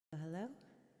Hello,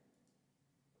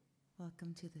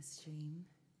 welcome to the stream.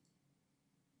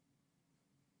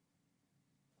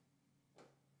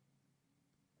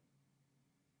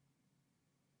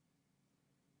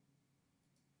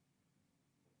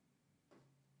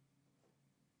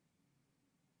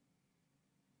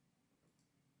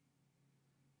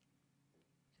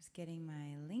 Just getting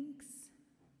my links.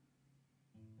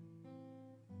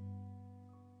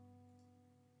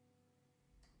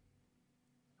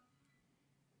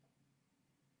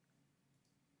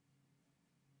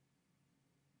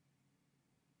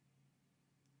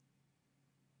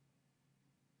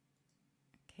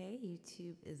 Okay,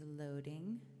 YouTube is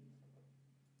loading.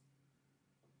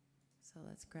 So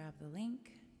let's grab the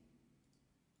link.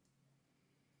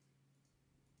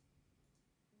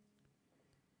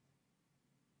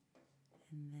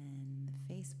 And then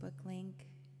the Facebook link.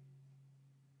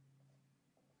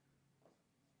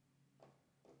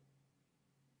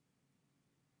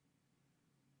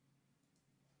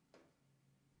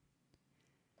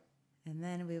 And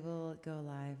then we will go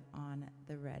live on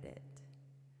the Reddit.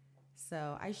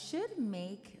 So I should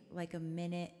make like a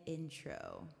minute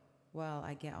intro while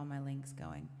I get all my links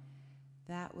going.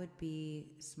 That would be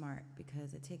smart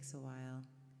because it takes a while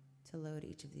to load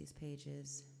each of these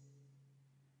pages.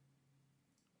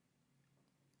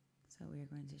 So we are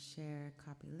going to share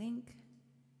copy link.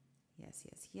 Yes,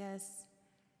 yes, yes.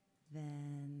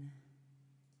 Then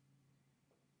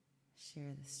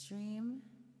share the stream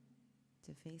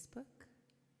to Facebook.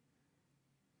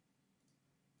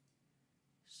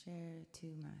 Share to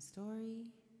my story.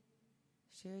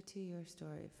 Share to your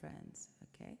story, friends.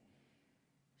 Okay.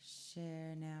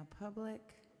 Share now public.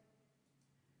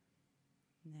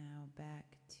 Now back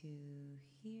to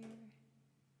here.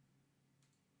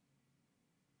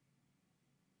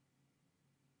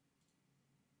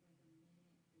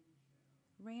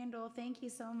 Randall, thank you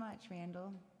so much,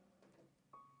 Randall.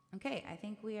 Okay, I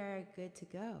think we are good to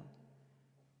go.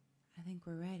 I think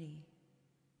we're ready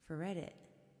for Reddit.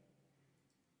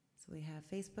 So we have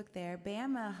Facebook there.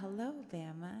 Bama, hello,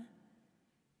 Bama.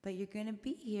 But you're gonna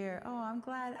be here. Oh, I'm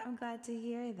glad to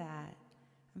hear that.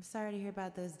 I'm sorry to hear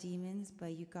about those demons,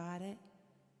 but you got it.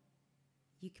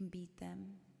 You can beat them.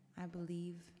 I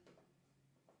believe.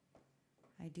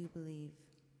 I do believe.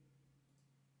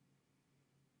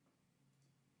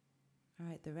 All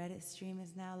right, the Reddit stream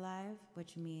is now live,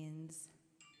 which means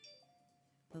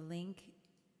the link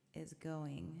is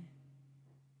going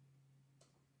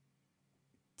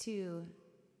to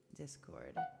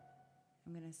Discord.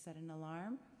 I'm going to set an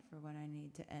alarm for when I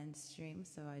need to end stream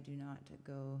so I do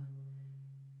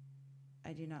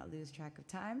not lose track of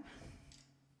time.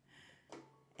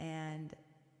 And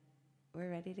we're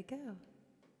ready to go.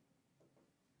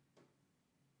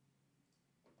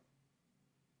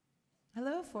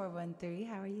 Hello, 413.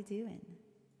 How are you doing?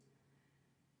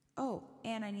 Oh,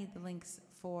 and I need the links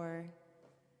for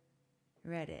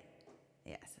Reddit.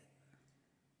 Yes.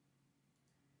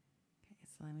 Okay,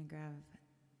 so let me grab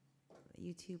the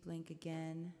YouTube link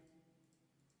again.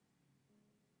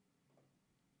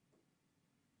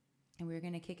 And we're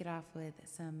going to kick it off with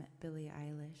some Billie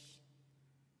Eilish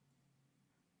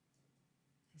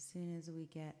as soon as we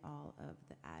get all of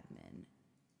the admin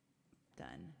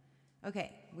done.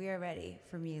 Okay, we are ready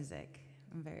for music.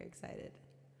 I'm very excited.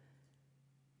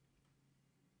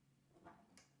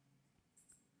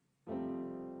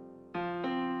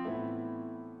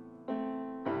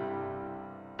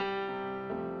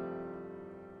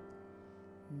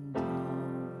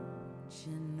 Don't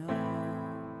you know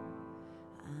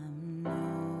I'm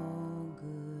no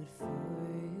good for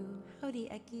you? Howdy,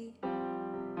 Eki.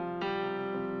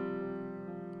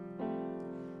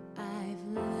 I've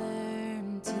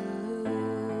learned to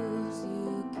lose,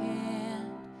 you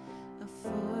can't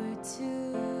afford to.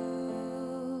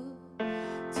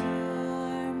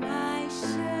 Tore my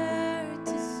shirt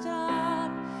to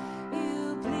stop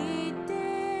you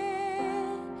bleeding,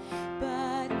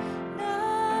 but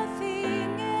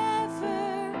nothing ever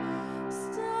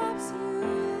stops you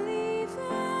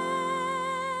leaving.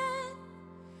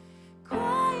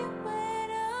 Quiet when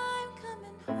I'm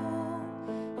coming home,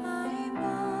 I'm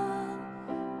on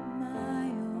my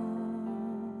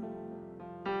own.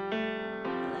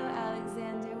 Hello,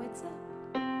 Alexander, what's up?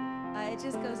 It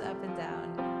just goes up and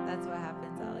down. That's what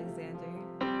happens, Alexander.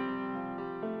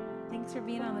 Thanks for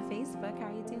being on the Facebook. How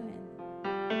are you doing?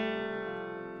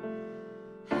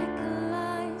 I could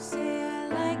lie, say I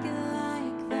like it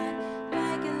like that,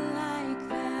 like it like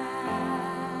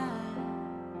that.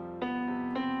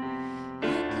 I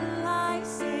could lie,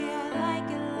 say I like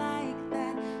it like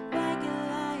that, like it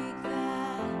like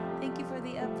that. Thank you for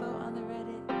the upvote on the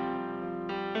Reddit.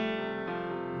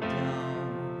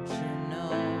 Don't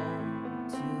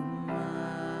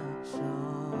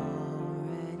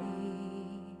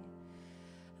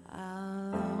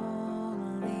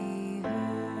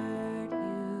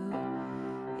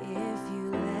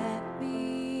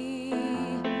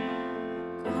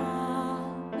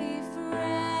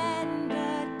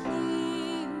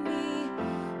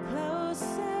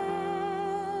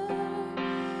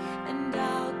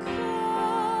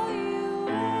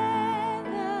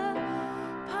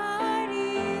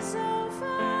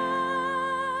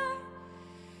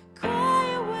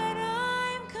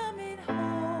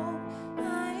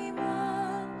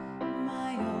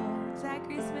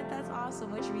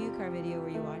car video were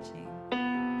you watching?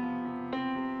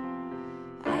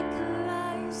 I could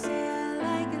lie, say I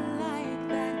like it like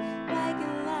that, like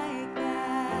it like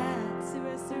that.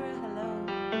 Sura, Sura, hello.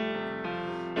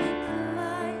 I could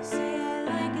lie, say I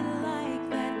like it like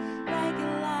that, like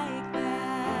it like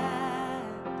that.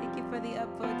 Thank you for the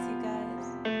upvotes, you guys.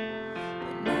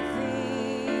 But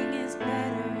nothing is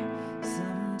better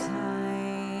sometimes.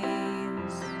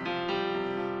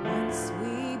 Once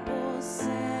we both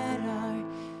said our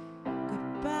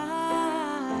goodbyes,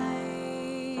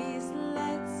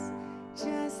 let's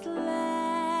just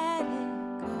let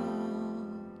it go.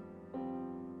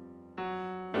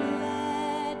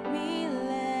 Let me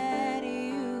let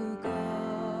you go.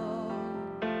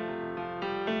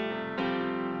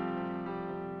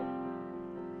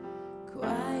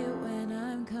 Quiet when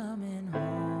I'm coming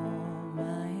home,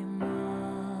 I'm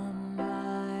on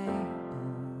my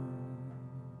own.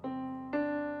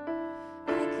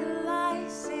 I could lie,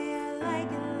 say I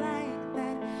like it like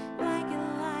that, like it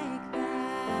like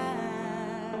that.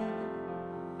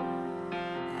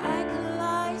 I could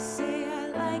lie, say I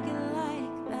like it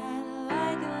like that,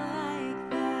 like it like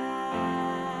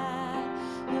that.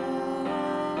 Oh,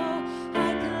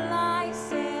 I could lie,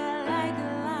 say I like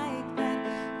it like that,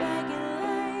 like it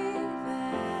like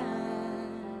that.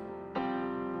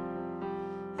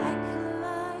 I could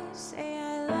lie, say I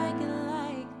like it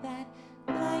like that,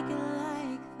 like it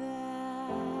like that.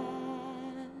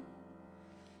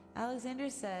 Alexander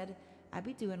said, I'd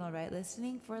be doing all right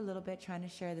listening for a little bit, trying to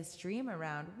share the stream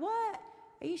around. What?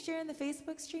 Are you sharing the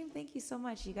Facebook stream? Thank you so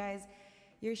much, you guys.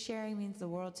 Your sharing means the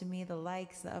world to me. The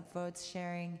likes, the upvotes,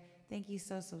 sharing. Thank you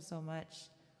so, so, so much.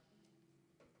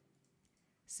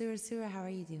 Sura, Sura, how are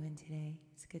you doing today?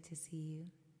 It's good to see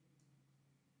you.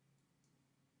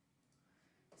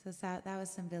 So that was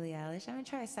some Billie Eilish. I'm going to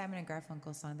try a Simon &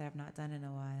 Garfunkel song that I've not done in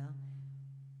a while.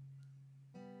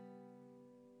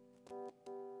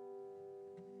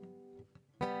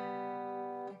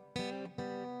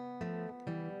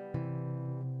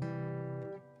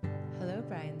 Hello,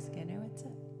 Brian Skinner. What's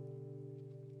up?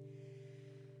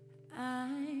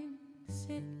 I'm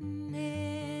sitting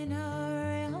in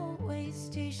a railway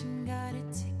station, got a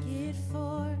ticket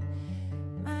for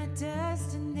my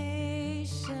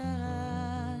destination.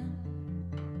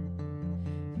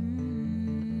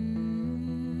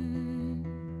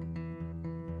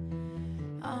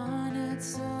 On a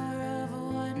tour of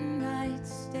one-night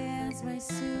stands, my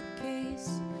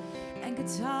suitcase and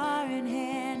guitar in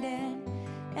hand, and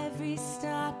every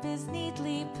stop is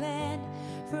neatly planned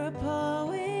for a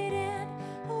poet and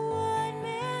a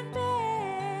one-man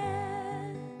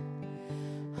band.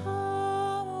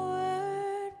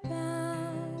 Homeward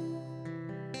bound,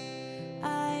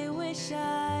 I wish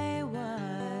I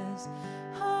was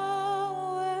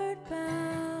homeward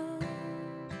bound.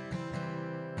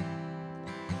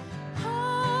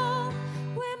 Home,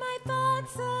 where my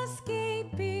thoughts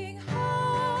escaping.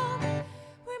 Home,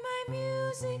 where my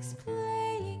music's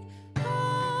playing.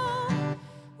 Home,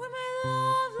 where my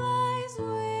love lies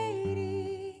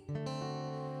waiting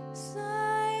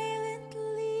silently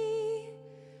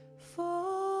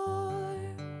for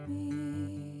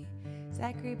me.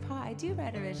 Zachary Paw, I do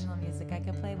write original music. I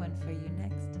could play one for you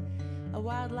next. A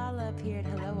Wild Lala appeared.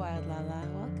 Hello, Wild Lala.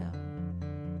 Welcome.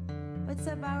 What's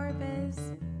up, Our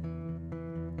Biz?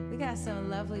 We got some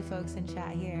lovely folks in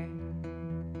chat here.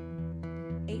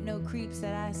 Ain't no creeps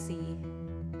that I see,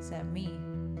 except me.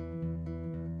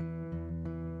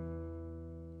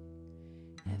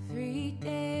 Every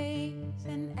day's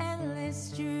an endless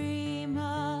stream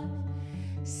of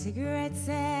cigarettes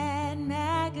and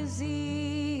magazines.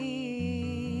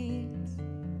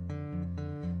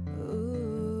 Ooh.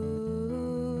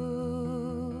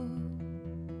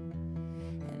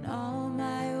 And all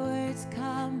my words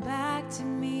come back to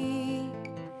me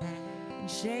in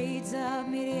shades of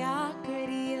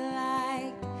mediocrity,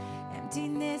 like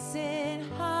emptiness in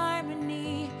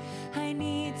harmony. I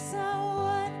need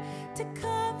someone to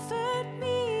comfort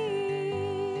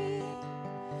me.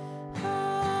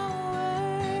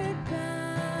 Homeward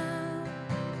bound,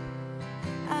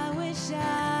 I wish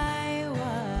I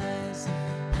was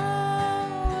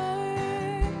homeward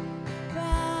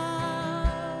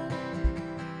bound.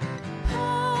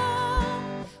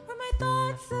 Home, where my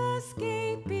thoughts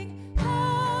escaping.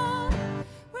 Home,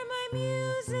 where my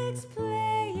music's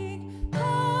playing.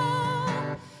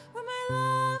 Home, where my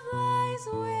love lies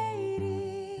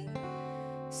waiting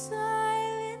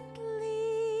silently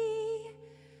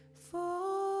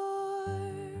for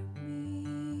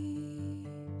me.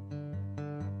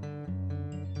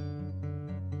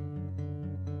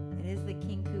 It is the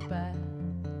King Koopa,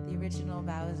 the original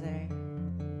Bowser.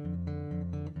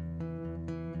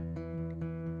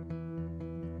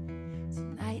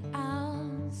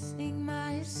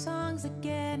 songs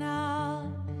again,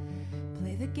 I'll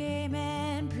play the game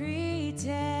and pretend.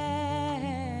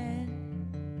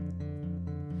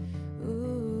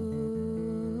 Ooh,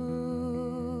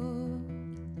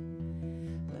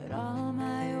 but all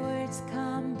my words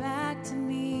come back to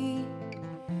me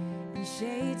in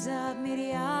shades of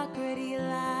mediocrity,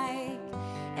 like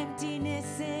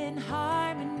emptiness in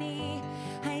harmony.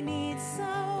 I need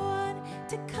someone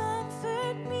to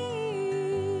comfort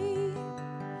me.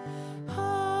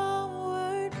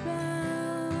 Homeward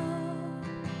bound,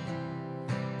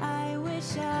 I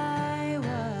wish I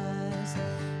was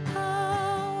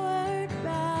homeward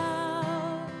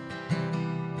bound.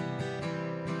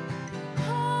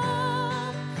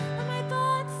 Home, where my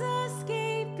thoughts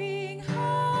escaping.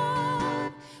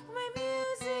 Home, where my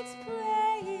music's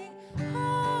playing.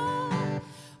 Home,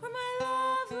 where my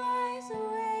love lies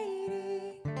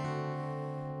waiting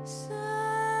silently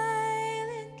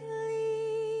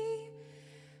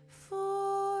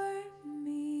for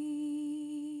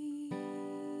me.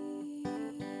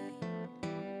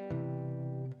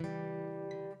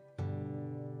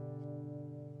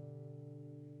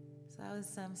 So that was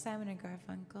some Simon and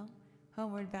Garfunkel,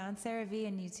 Homeward Bound. Sarah V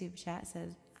in YouTube chat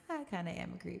says, I kind of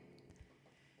am a creep.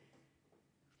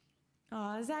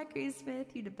 Aw, Zachary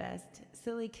Smith, you the best.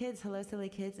 Silly Kids, hello Silly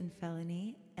Kids and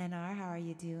Felony. NR, how are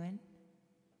you doing?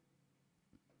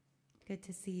 Good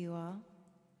to see you all.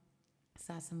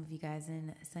 Saw some of you guys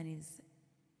in Sunny's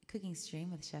cooking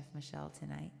stream with Chef Michelle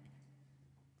tonight.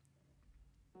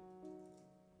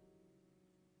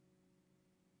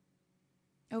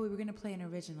 Oh, we were going to play an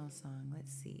original song.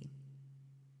 Let's see.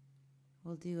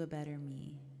 We'll do A Better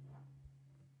Me.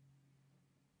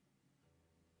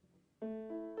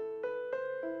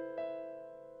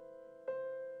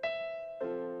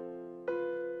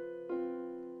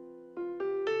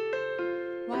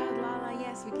 Wild Lala,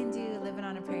 yes, we can do Living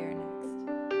on a Prayer next.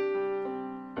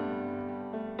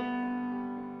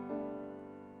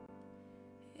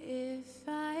 If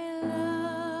I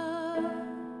love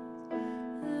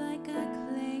like I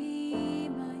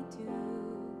claim I do,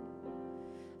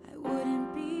 I wouldn't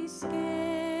be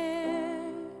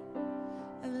scared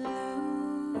of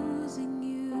losing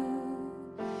you.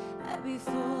 I'd be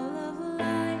full of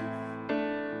life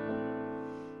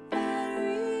and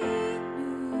renewed,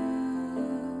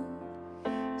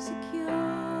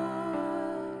 secure,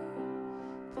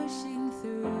 pushing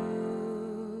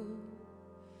through.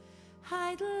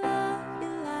 I'd love you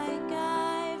like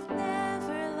I've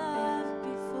never loved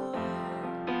before.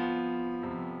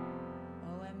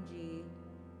 OMG.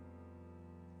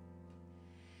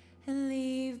 And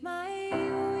leave my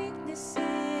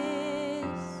weaknesses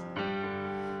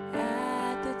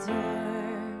at the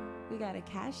door. We got a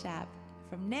Cashapp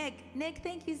from Nick. Nick,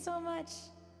 thank you so much.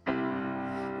 We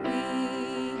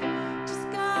just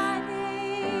got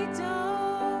a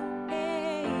donation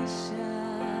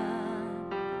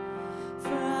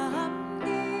from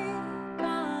Nick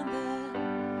on the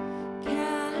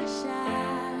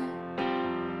Cashapp.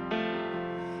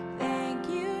 Thank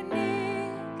you,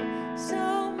 Nick,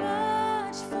 so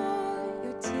much for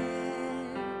your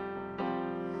tip.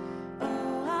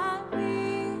 Oh, I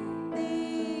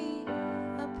really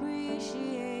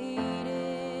appreciate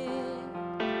it.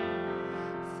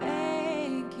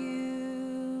 Thank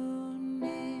you,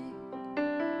 Nick.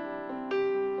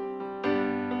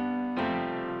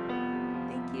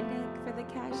 Thank you, Nick, for the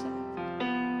Cash App.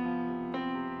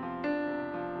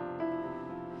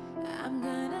 I'm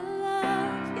gonna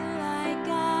love you like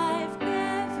I've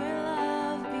never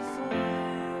loved before,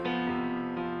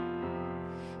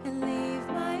 and leave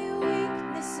my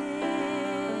weaknesses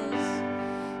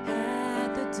at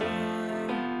the door.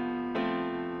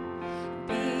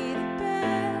 Be the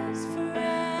best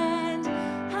friend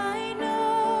I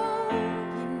know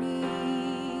you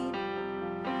need,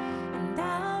 and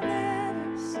I'll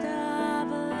never stop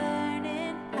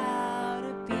learning how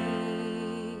to be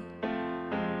a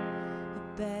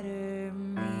better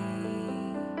me.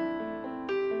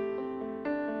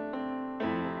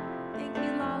 Thank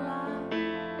you, Lala.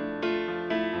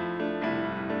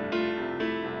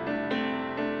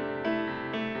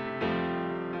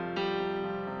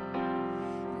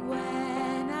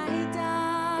 When I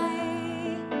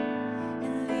die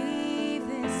and leave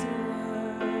this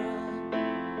world,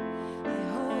 I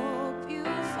hope you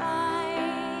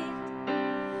find the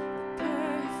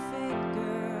perfect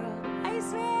girl.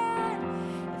 Iceman,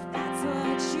 if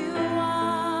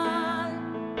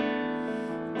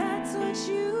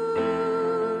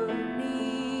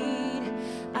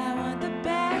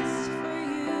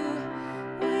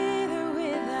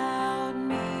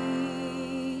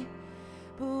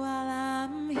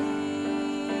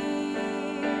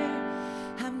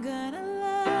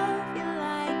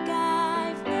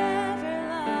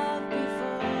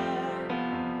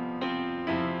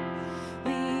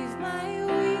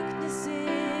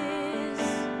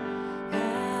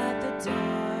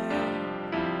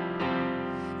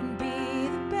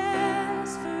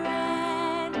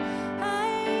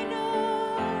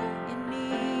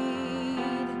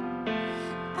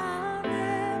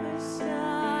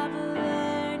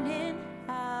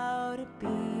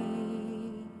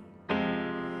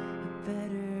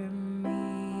better me.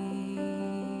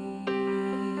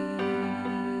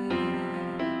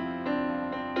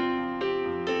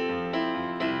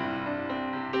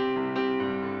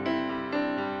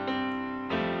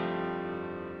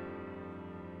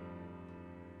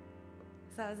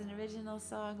 So that was an original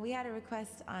song. We had a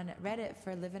request on Reddit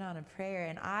for Living on a Prayer,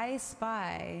 and I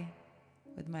spy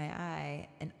with my eye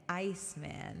an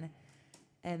Iceman.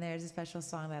 And there's a special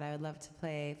song that I would love to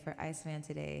play for Iceman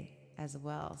today as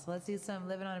well. So let's do some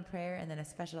Living on a Prayer and then a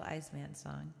special Iceman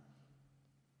song.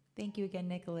 Thank you again,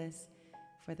 Nicholas,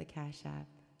 for the Cashapp.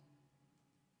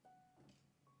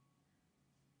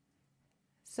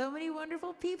 So many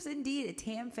wonderful peeps indeed.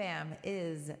 TamFam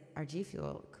is our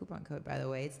GFUEL coupon code, by the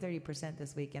way. It's 30%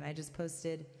 this week, and I just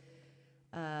posted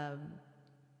an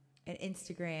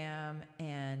Instagram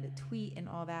and tweet and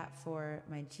all that for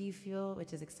my GFUEL,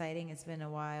 which is exciting. It's been a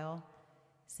while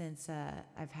since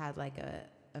I've had like a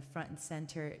front and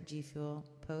center GFUEL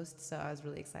post, so I was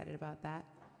really excited about that.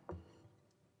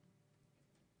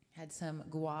 Had some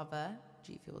guava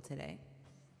GFUEL today.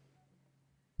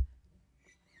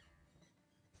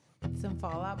 Some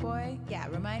Fall Out Boy. Yeah,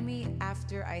 remind me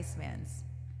after Iceman's.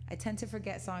 I tend to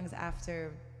forget songs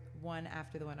after the one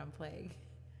I'm playing.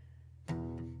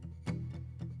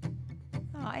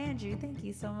 Oh, Andrew, thank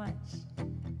you so much.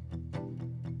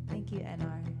 Thank you,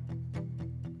 NR.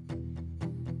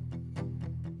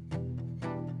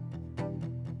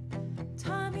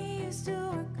 Tommy used to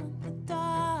work on the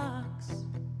docks.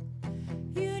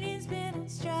 Union's been on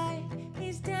strike.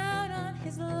 He's down on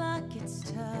his luck.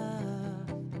 It's tough.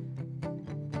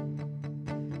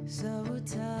 So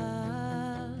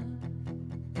tough.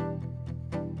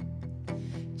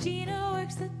 Gina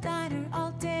works the diner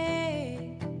all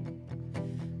day,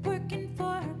 working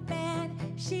for her man.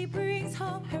 She brings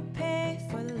home her pay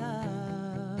for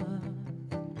love,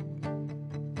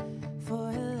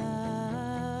 for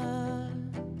love.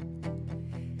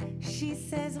 She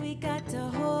says we got to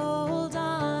hold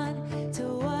on to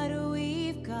what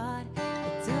we've got.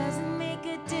 It doesn't make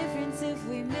a difference if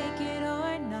we make it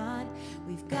or not.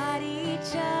 We've got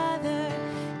each other,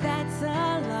 that's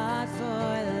a lot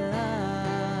for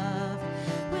love.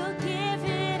 We'll give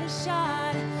it a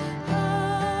shot.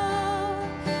 Oh,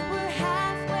 we're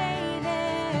halfway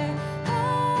there.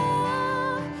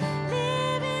 Oh,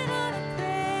 living on a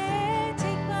prayer.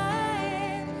 Take my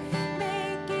hand,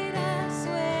 make it, I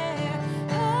swear.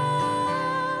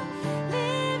 Oh,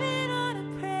 living on a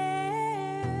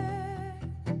prayer.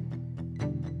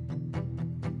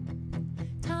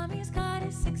 Tommy's got a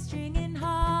 6-string and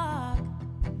hog.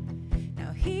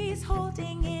 Now he's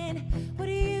holding in what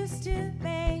he used to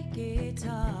make it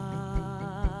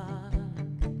talk.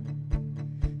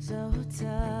 So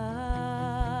tough.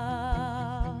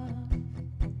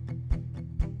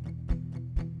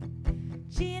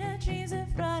 Gina dreams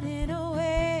of running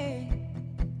away.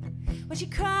 When she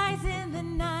cries in the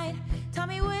night,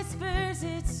 Tommy whispers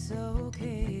it's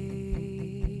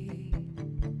okay.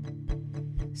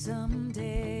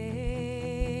 Someday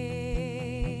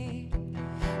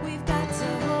we've got to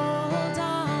hold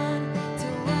on to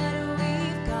what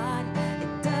we've got.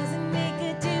 It doesn't make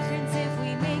a difference if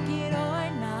we make it or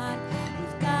not.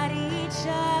 We've got each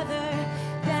other,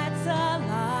 that's a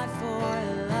lot for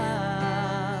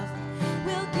love.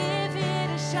 We'll give it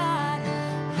a shot.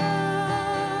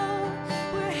 Oh,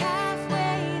 we're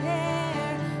halfway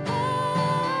there.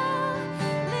 Oh,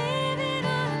 living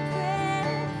on a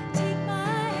prayer. Take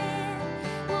my hand,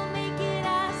 we'll make it,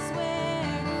 I swear.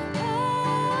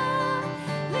 Oh,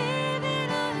 living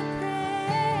on a prayer.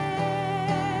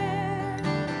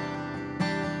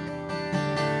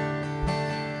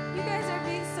 You guys are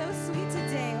being so sweet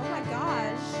today. Oh my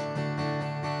gosh.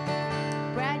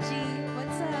 Brad G,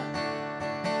 what's up?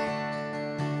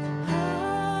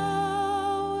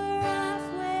 Oh, we're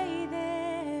halfway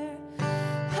there.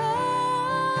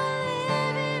 Oh,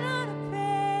 living on a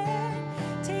prayer.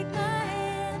 Take my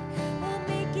hand, we'll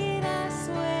make it, I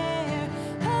swear.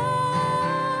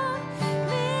 Oh,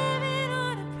 living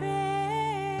on a prayer.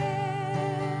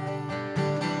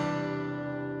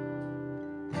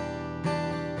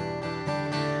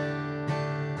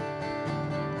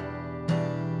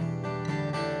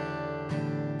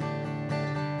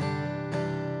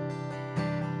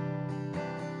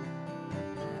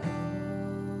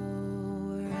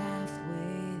 We're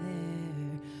halfway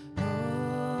there.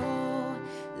 Oh,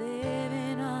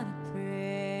 living on a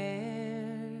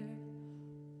prayer.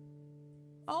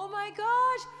 Oh my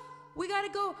gosh, we gotta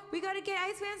go. We gotta get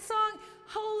Iceman's song.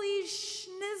 Holy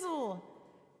schnizzle.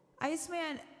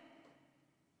 Iceman,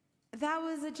 that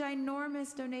was a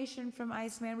ginormous donation from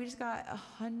Iceman. We just got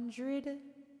 $100.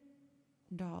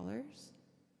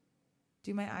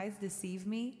 Do my eyes deceive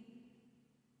me?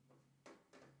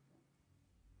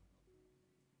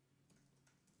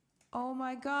 Oh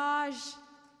my gosh.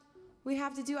 We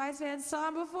have to do Iceman's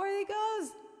song before he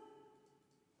goes.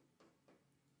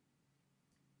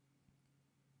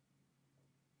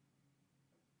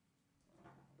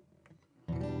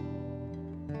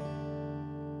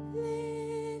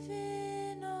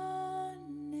 Living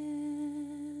on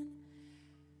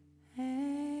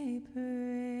a prayer.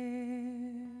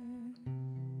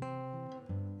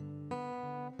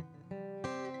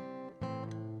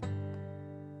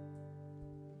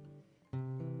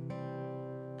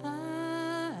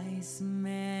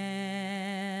 Iceman,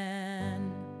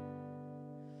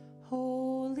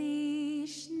 holy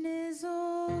schnizzle.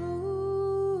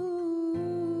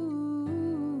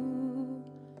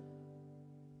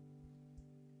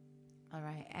 All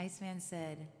right, Iceman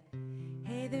said,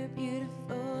 hey there,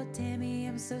 beautiful Tammy,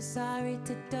 I'm so sorry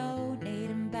to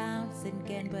donate and bounce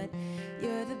again, but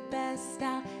you're the best.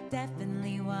 I'll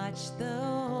definitely watch the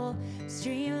whole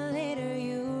stream later.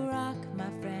 You rock,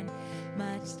 my friend.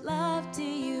 Much love to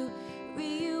you,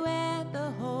 you and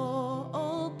the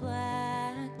whole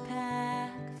Black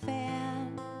Pack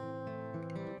fam.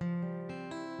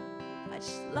 Much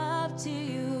love to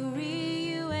you,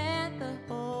 you and the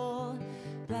whole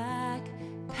Black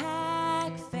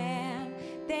Pack fam.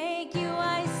 Thank you,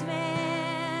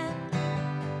 Iceman.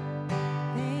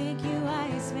 Thank you,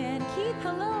 Iceman. Keith,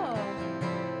 hello.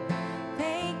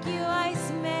 Thank you,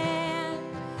 Iceman,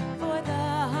 for the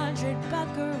 100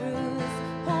 buckaroos.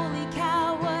 Holy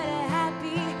cow, what a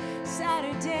happy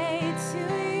Saturday to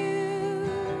you.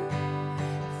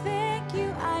 Thank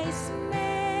you, Iceman,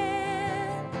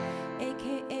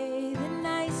 aka the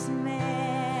nice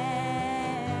man.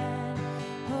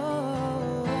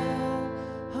 Oh,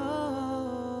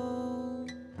 oh.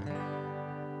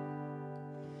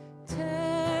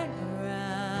 Turn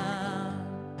around,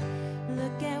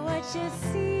 look at what you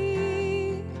see.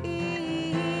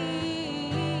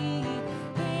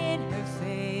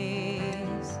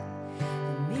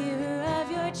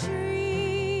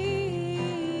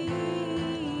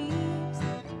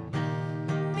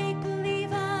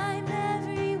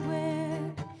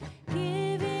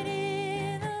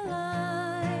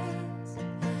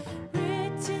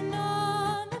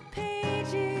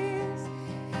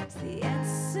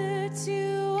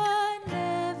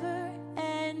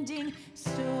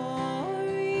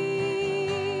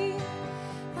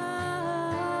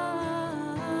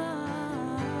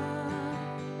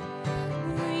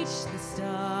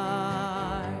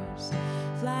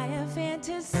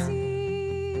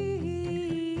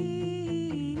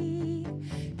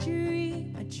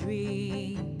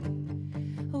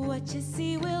 What you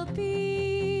see will be.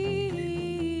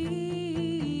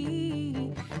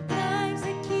 Lives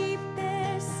that keep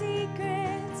their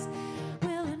secrets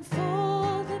will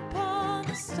unfold upon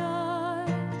the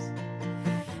stars.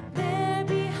 There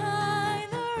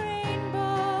behind the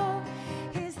rainbow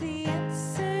is the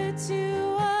answer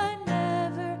to a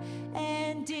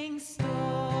never-ending story.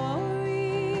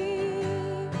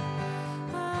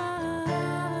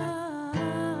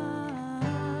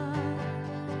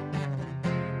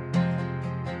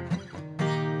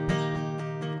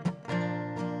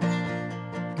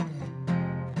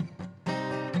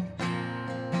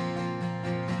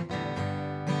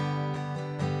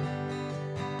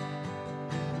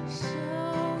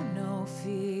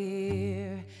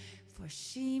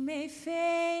 She may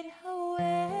fade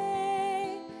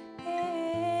away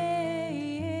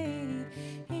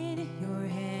in your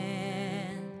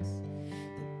hands,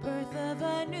 the birth of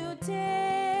a new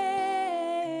day.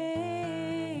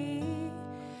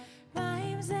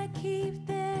 Rhymes that keep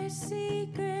their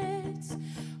secrets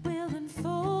will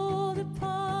unfold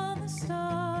upon the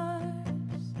stars.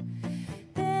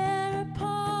 There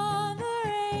upon the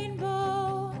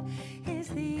rainbow is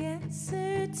the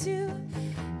answer to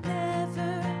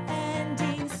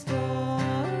never-ending story.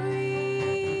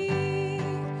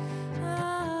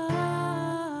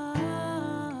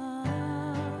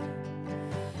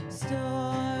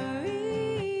 Story.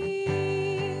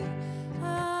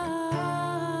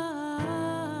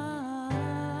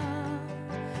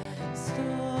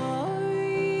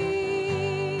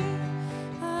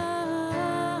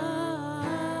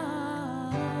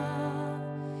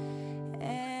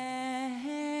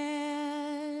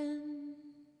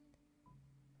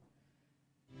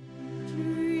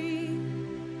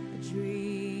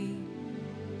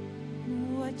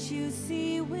 What you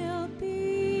see will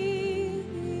be.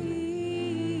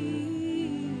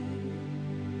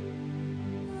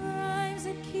 Rhymes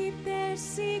that keep their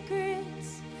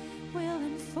secrets will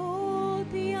unfold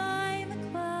behind the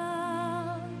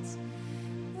clouds.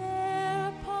 There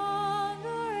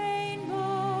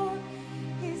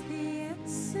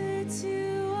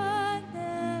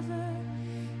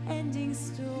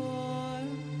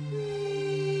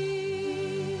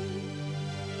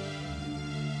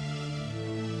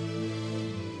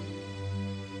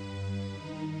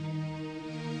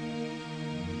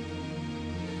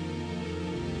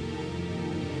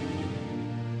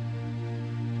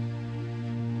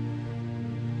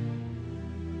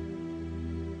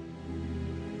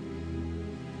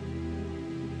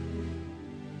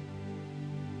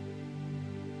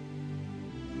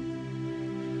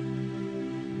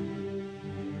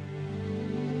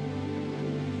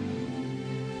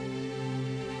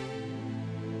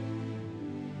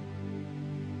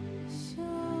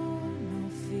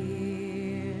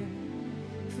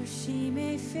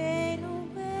fade away.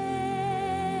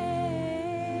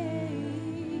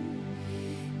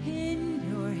 In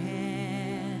your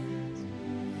hands,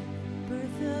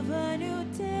 birth of a new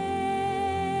day.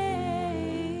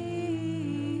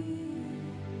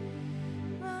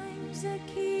 Rhymes that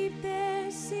keep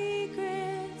their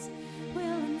secrets will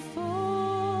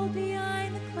unfold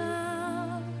behind the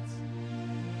clouds.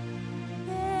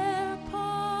 There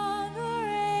upon the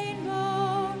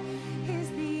rainbow is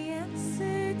the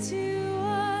answer to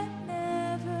a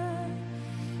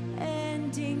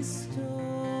never-ending story.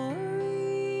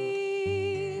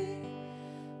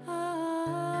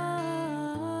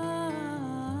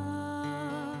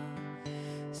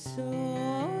 Story.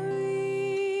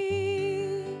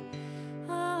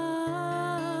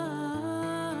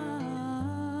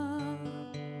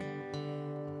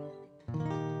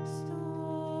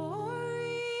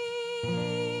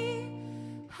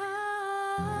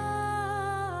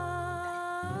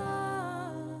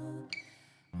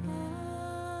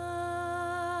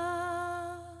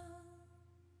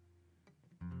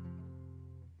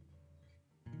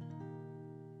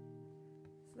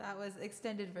 So that was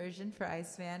extended version for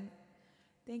Iceman.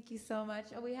 Thank you so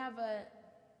much. Oh, we have a...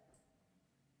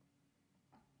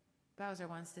 Bowser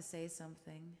wants to say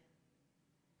something.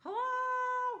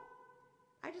 Hello!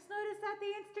 I just noticed that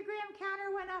the Instagram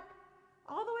counter went up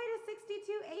all the way to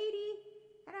 6280,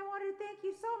 and I wanted to thank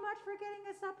you so much for getting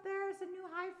us up there as a new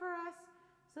high for us.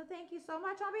 So thank you so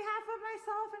much on behalf of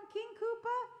myself and King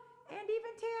Koopa and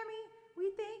even Tammy.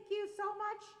 We thank you so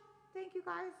much. Thank you,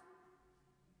 guys.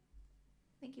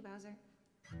 Thank you, Bowser.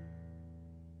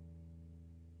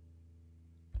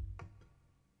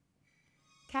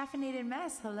 Caffeinated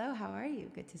Mess, hello, how are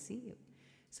you? Good to see you.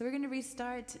 So we're going to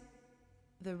restart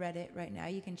the Reddit right now.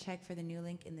 You can check for the new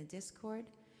link in the Discord.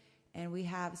 And we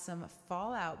have some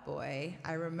Fall Out Boy.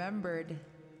 I remembered.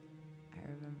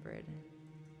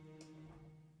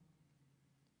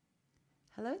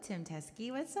 Hello, Tim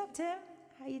Teskey. What's up, Tim?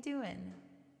 How you doing?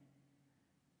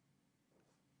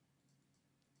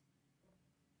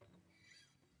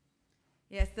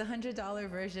 Yes, the $100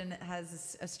 version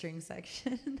has a string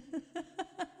section.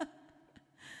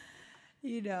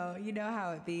 You know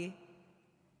how it be.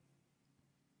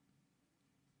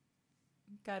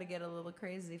 Got to get a little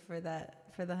crazy for the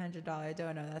 $100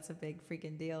 dono. That's a big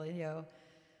freaking deal, yo.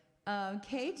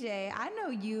 KJ, I know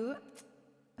you.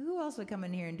 Who else would come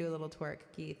in here and do a little twerk,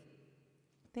 Keith?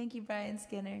 Thank you, Brian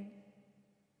Skinner.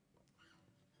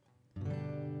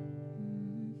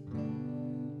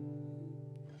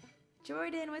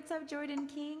 Jordan, what's up, Jordan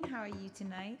King? How are you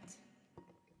tonight?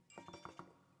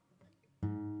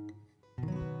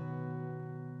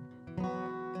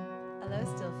 Hello,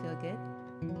 still feel good?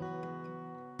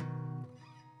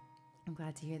 I'm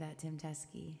glad to hear that, Tim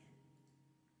Teskey.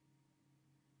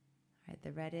 All right, the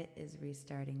Reddit is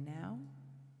restarting now.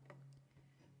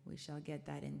 We shall get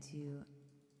that into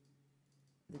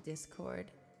the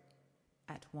Discord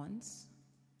at once.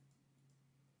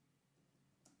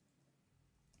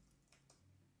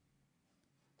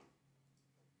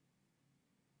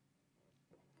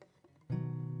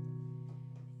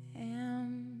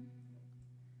 Am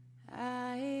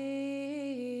I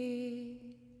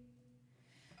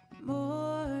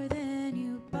more than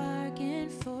you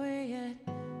bargained for yet?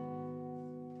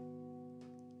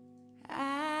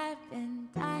 I've been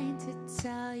dying to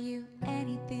tell you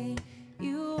anything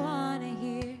you wanna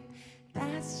hear.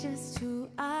 That's just who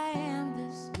I am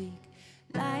this week.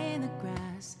 Lie in the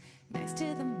grass next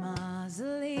to the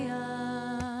mausoleum.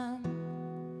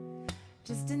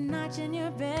 Just a notch in your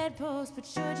bedpost, but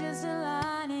you're just a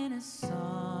line in a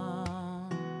song.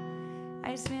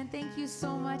 Iceman, thank you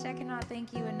so much. I cannot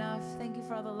thank you enough. Thank you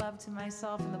for all the love to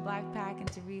myself and the Black Pack and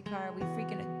to Ricard. We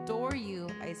freaking adore you,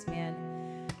 Iceman.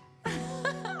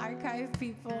 Archive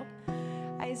people.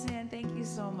 Iceman, thank you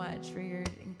so much for your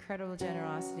incredible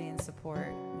generosity and support.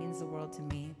 It means the world to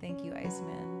me. Thank you,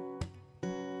 Iceman.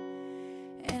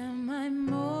 Am I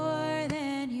more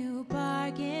than you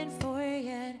bargained for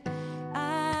yet?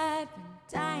 I've been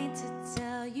dying to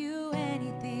tell you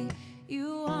anything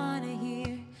you wanna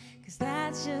hear, 'cause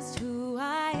that's just who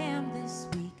I am this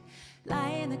week. Lie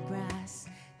in the grass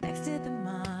next to the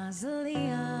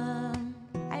mausoleum.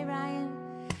 Hi, Ryan.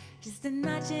 Just a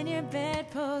notch in your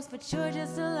bedpost, but you're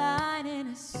just a line in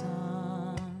a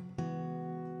song.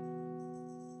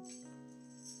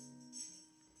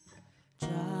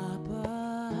 Drop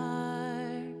a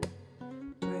heart,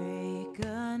 break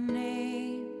a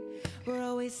name. We're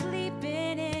always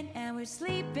sleeping in, and we're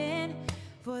sleeping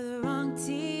for the wrong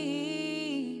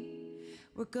team.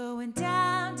 We're going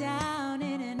down, down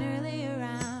in an earlier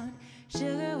round.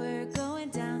 Sugar, we're going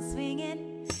down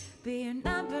swinging. Be your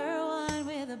number one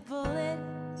with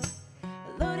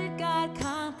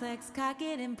cock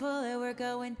it and pull it. We're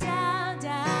going down,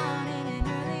 down in an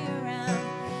earlier round.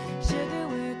 Sugar,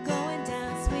 we're going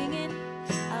down swinging.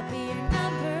 I'll be your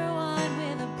number one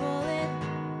with a bullet.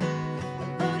 A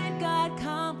loaded God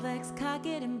complex, cock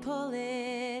it and pull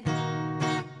it.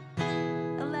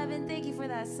 11, thank you for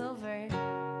that silver.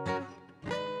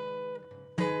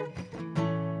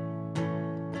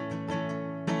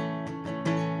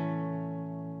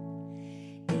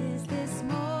 Is this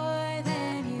more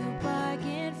than you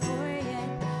bargained for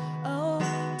yet? Oh,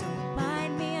 don't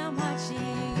mind me, I'm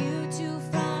watching you two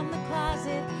from the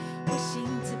closet,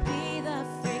 wishing to be the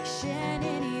friction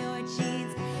in your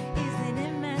jeans. Isn't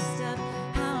it messed up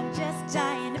how I'm just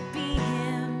dying to be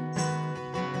him?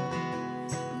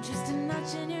 I'm just a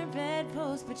notch in your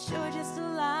bedpost, but you're just a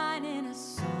line in a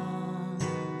song.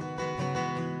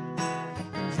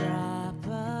 Drop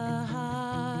a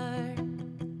heart,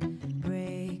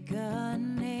 break a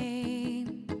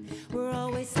name. We're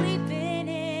always sleeping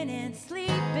in and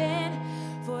sleeping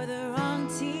for the wrong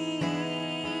team.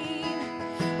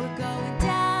 We're going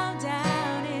down,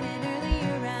 down in an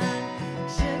earlier round.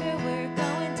 Sugar, we're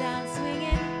going down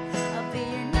swinging. I'll be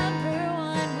your number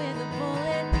one with a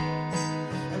bullet.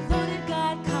 A loaded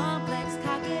God complex,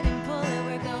 cock it and pull it.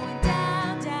 We're going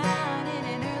down, down in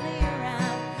an earlier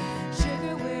round.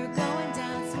 Sugar, we're going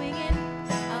down swinging.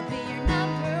 I'll be your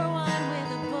number one with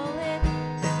a bullet.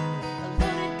 A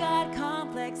loaded God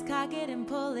complex, cock it and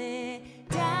pull it.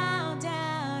 Down,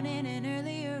 down in an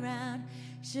earlier round.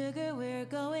 Sugar, we're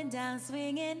going down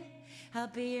swinging. I'll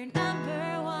be your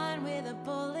number one with a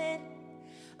bullet.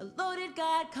 A loaded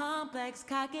God complex,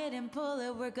 cock it and pull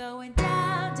it. We're going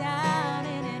down, down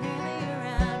in an earlier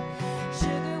round.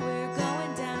 Sugar, we're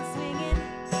going down swinging.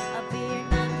 I'll be your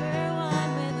number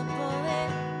one with a bullet.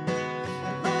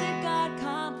 A loaded God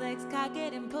complex, cock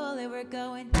it and pull it. We're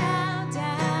going down,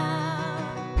 down.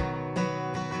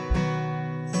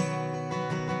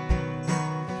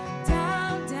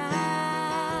 Down, down.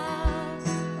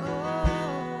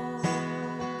 Oh,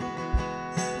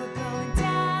 we're going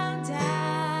down,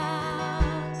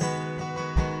 down.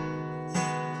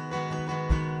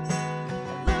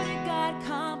 Loaded God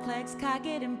complex, cock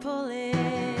it and pull it.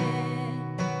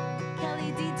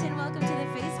 Kelly D10, welcome to the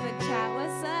Facebook chat.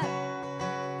 What's up?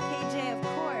 KJ, of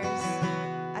course.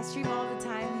 I stream all the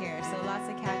time here, so lots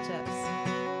of catch-ups.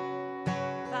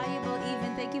 Valuable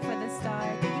Even, thank you for the star.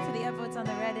 Thank you for the upvotes on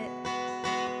the Reddit.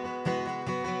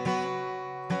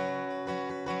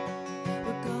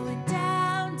 We're going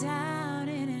down, down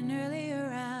in an earlier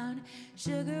round.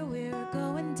 Sugar, we're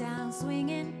going down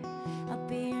swinging. I'll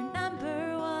be your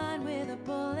number one with a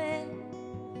bullet.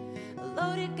 A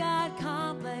loaded God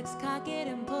complex, cock it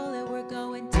and pull it. We're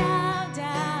going down,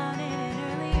 down in an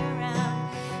earlier round.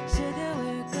 Sugar,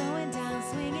 we're going down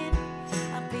swinging.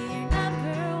 I'll be your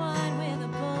number one with a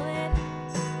bullet.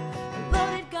 A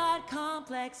loaded God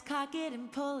complex, cock it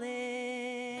and pull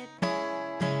it.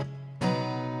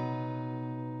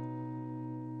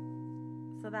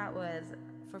 So that was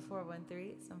for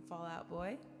 413, some Fall Out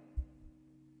Boy.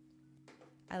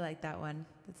 I like that one.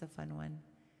 That's a fun one.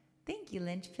 Thank you,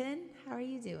 Lynchpin. How are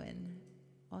you doing?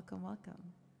 Welcome,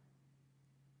 welcome.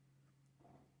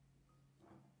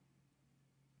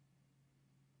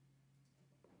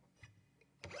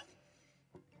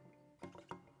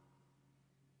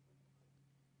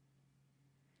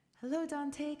 Hello,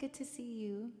 Dante. Good to see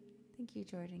you. Thank you,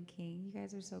 Jordan King. You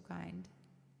guys are so kind.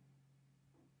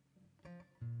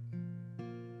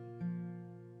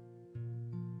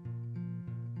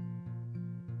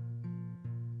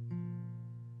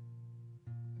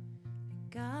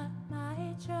 Got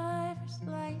my driver's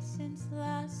license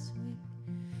last week,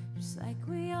 just like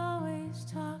we always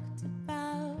talked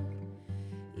about.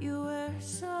 You were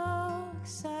so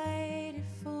excited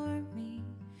for me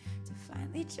to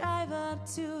finally drive up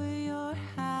to your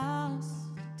house.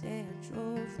 Today I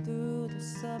drove through the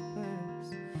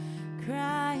suburbs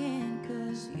crying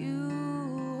 'cause you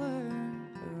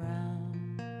weren't around.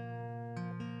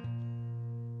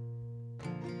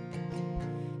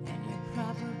 And you're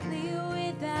probably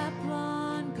with that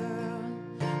blonde girl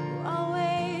who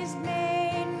always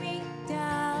made me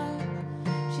doubt.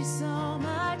 She's so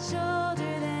much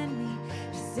older than me.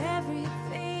 She's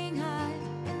everything I'm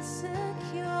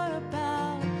insecure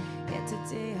about. Yet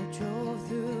today I drove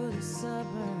through the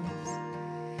suburbs,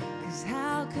 'cause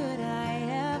how could I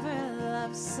ever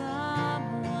love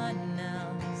someone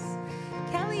else?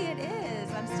 Kelly, it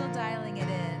is. I'm still dialing it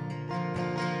in.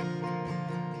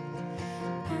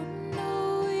 I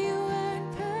know you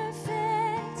weren't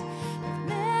perfect. I've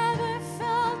never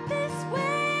felt this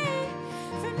way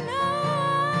for no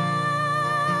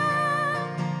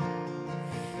one.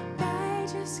 I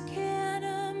just can't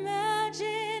imagine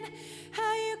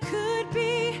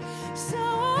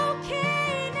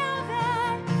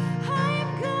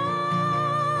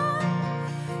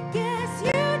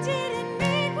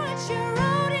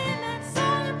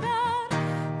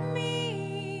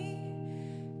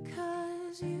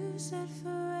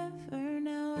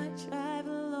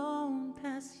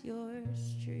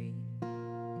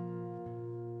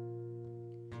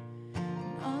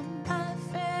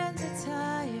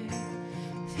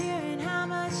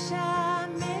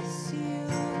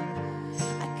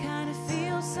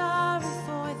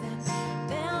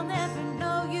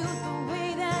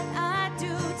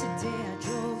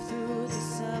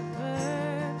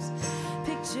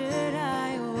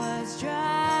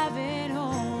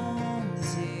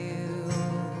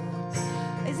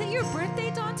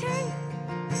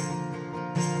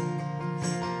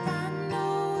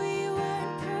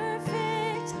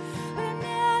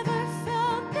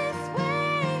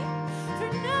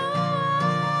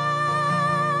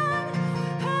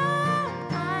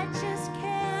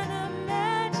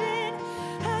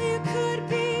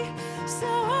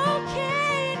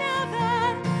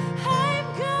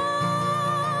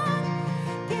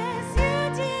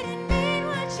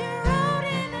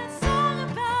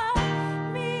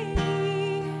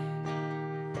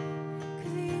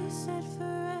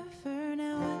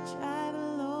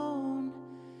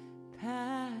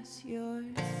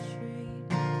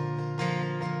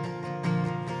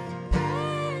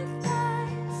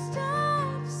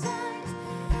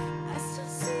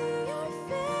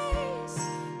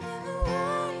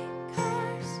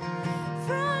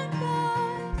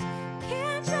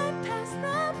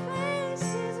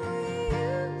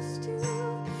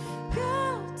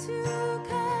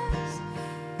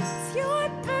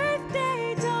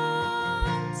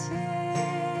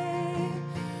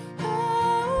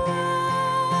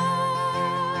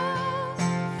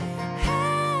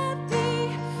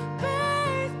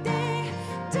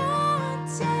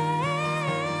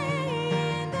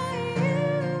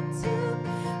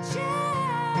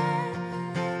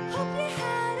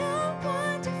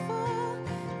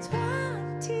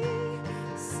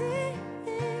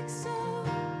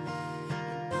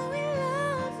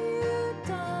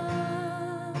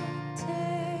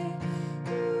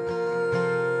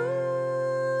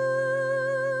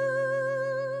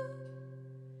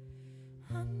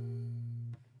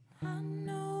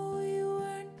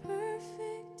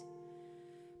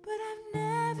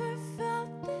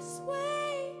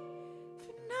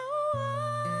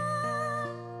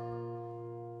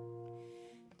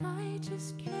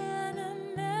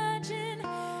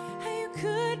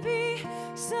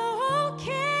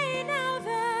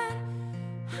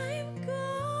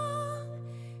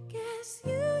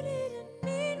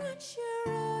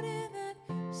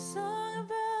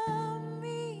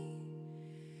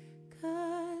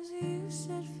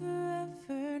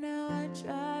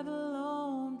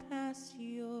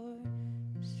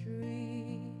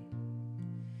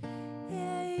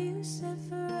You said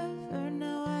forever,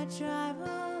 now I drive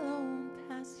alone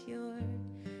past your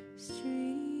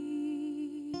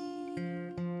street.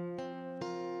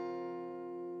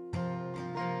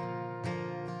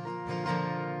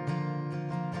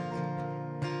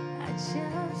 I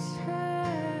just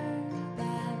heard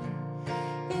that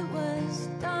it was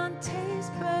Dante's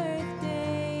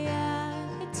birthday.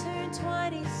 I turned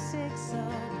 26, so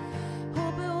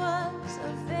hope it was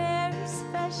a very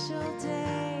special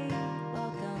day.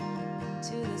 Welcome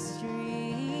to the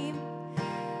stream.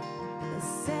 Let's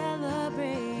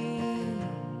celebrate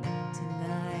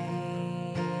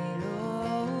tonight.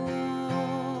 Oh,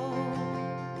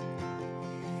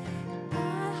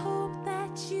 I hope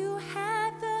that you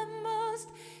had the most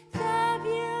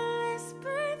fabulous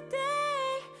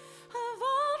birthday of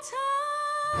all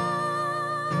time.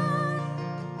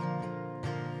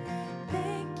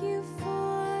 Thank you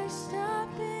for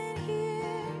stopping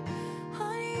here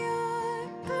on your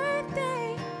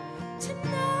birthday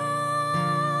tonight.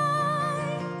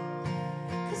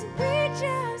 'Cause we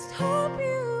just hope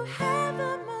you have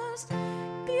the most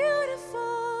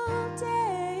beautiful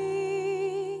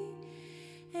day.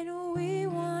 And we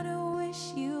want to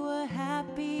wish you a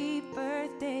happy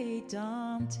birthday,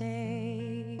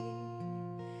 Dante.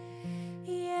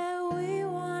 Yeah, we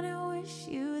want to wish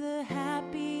you the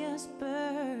happiest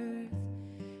birthday.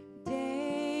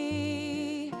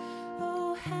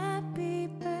 Oh, happy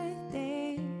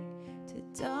birthday to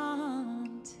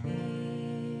Dante.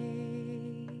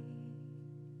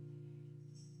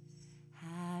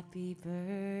 Happy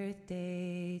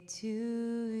birthday to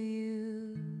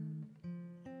you.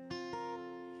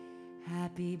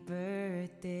 Happy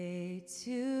birthday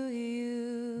to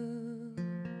you.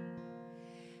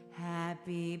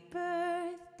 Happy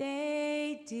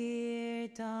birthday, dear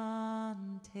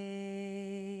Dante.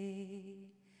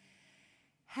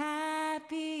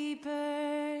 Happy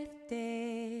birthday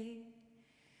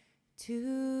to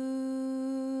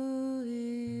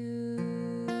you.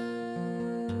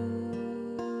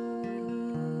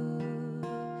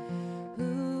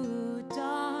 Ooh,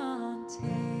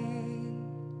 Dante.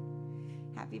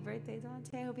 Happy birthday,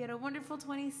 Dante. I hope you had a wonderful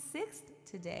 26th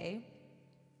today.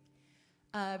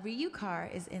 Ryukar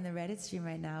is in the Reddit stream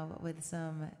right now with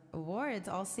some awards,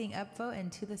 All Seeing Upvote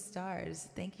and To the Stars.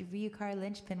 Thank you, Ryukar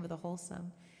Lynchpin with a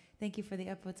wholesome. Thank you for the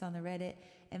upvotes on the Reddit.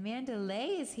 Amanda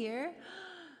Lay is here.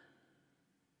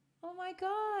 Oh my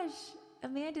gosh.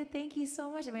 Amanda, thank you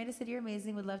so much. Amanda said, you're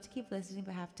amazing. Would love to keep listening,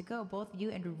 but have to go. Both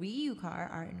you and Ryukar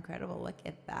are incredible. Look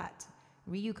at that.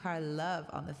 Ryukar love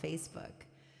on the Facebook.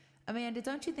 Amanda,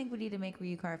 don't you think we need to make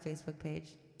Ryukar a Facebook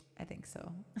page? I think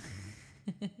so.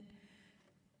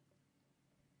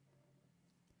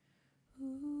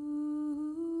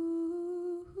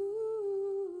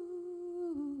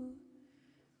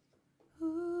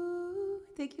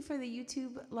 Thank you for the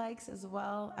YouTube likes as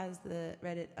well as the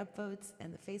Reddit upvotes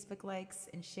and the Facebook likes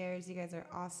and shares. You guys are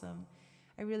awesome.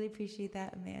 I really appreciate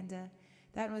that, Amanda.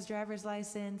 That was Driver's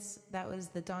License. That was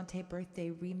the Dante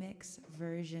Birthday Remix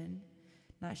version.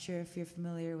 Not sure if you're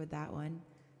familiar with that one.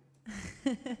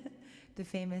 The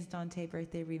famous Dante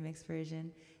Birthday Remix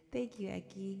version. Thank you,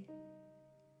 Eki.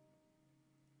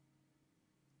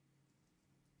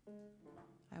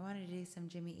 I wanted to do some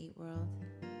Jimmy Eat World.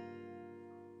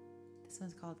 This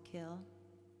one's called Kill.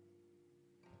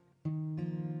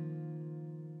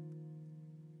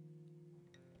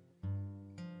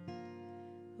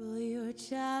 Well, you're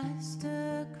just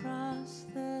across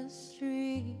the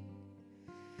street.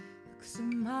 Looks a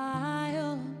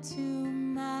mile to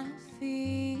my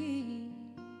feet.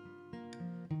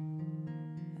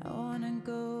 I wanna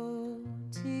go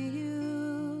to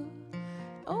you.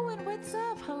 Oh, and what's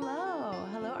up? Hello.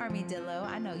 Hello, Armadillo.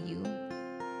 I know you.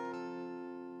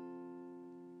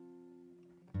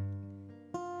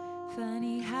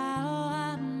 Funny how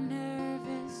I'm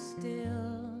nervous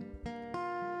still.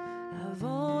 I've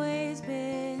always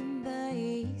been the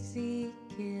easy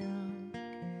kill.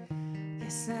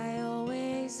 Guess I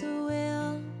always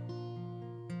will.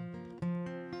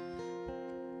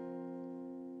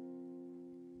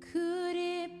 Could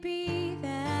it be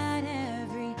that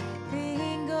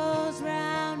everything goes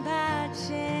round by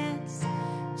chance?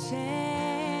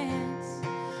 Chance,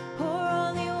 or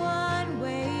only one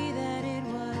way, that it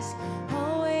was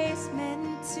always meant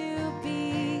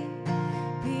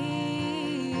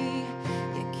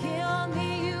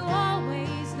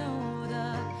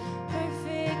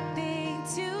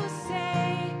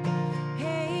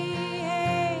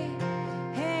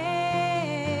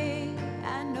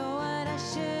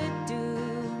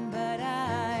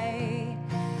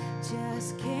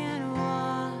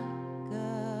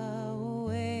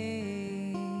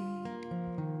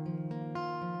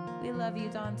love you,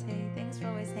 Dante. Thanks for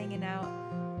always hanging out,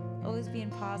 always being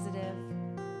positive.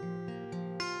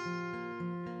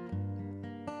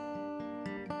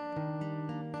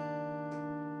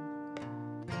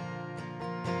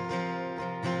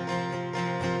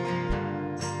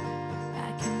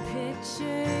 I can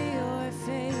picture your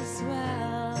face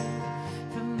well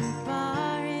from the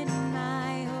bar in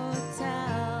my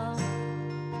hotel.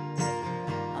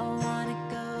 I wanna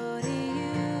go to you.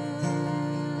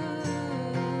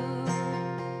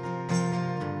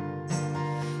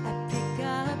 I pick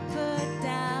up, put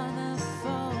down the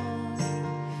phone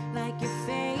like your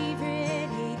favorite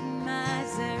Heat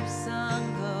Miser song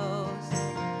goes.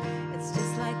 It's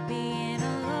just like being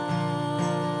alone.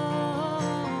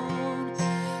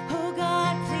 Oh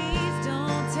God, please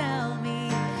don't tell me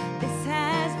this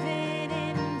has been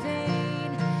in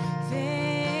vain,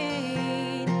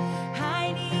 vain.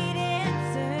 I need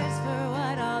answers for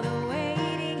what all the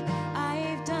waiting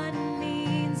I've done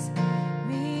means.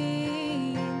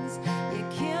 You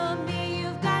kill me,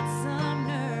 you've got some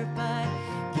nerve, but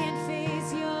can't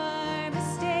face your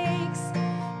mistakes.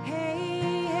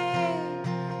 Hey, hey,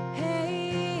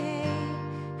 hey,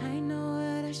 I know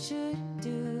what I should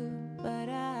do, but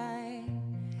I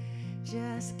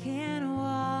just can't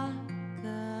walk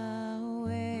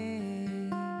away.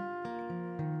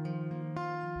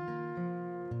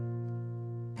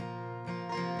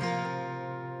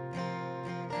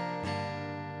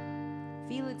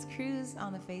 Felix Cruz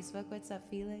on the Facebook. What's up,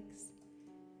 Felix?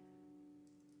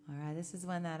 All right, this is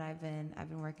one that I've been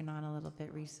working on a little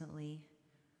bit recently.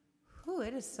 Whew,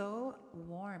 it is so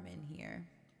warm in here.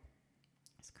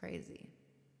 It's crazy.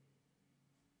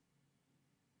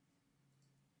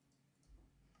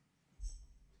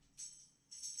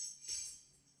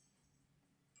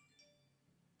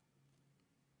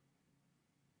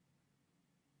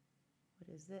 What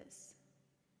is this?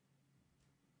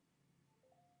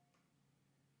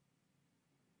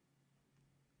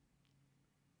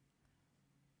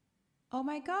 Oh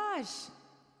my gosh,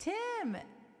 Tim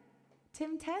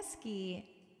Teskey.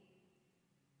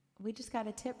 We just got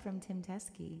a tip from Tim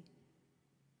Teskey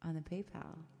on the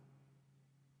PayPal.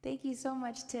 Thank you so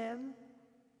much, Tim.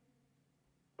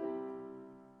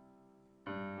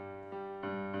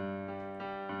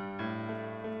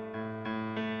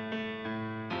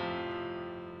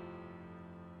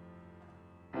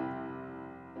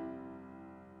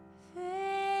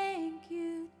 Thank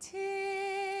you, Tim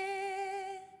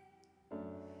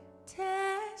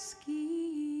Teskey,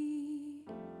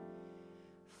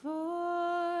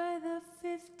 for the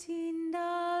 $15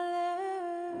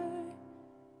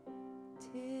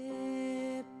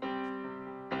 tip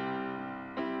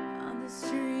on the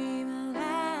Streamlabs,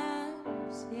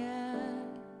 yeah.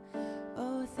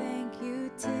 Oh, thank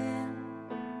you, Tim.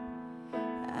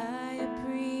 I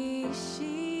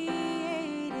appreciate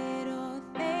it. Oh,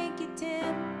 thank you,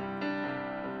 Tim.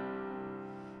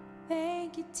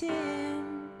 Thank you,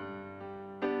 Tim.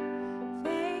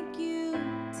 Thank you,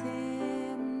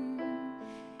 Tim.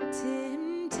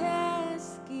 Tim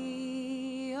Teskey.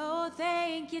 Oh,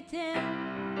 thank you, Tim,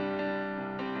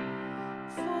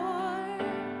 for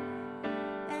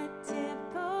that tip.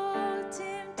 Oh,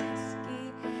 Tim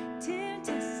Teskey. Tim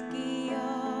Teskey.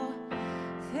 Oh,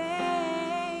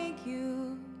 thank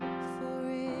you for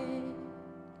it.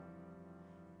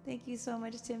 Thank you so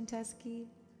much, Tim Teskey.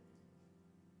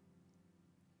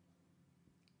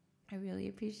 I really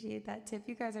appreciate that tip.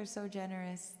 You guys are so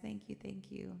generous. Thank you, thank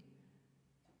you.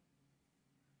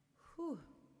 Whew.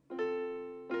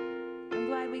 I'm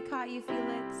glad we caught you,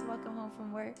 Felix. Welcome home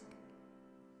from work.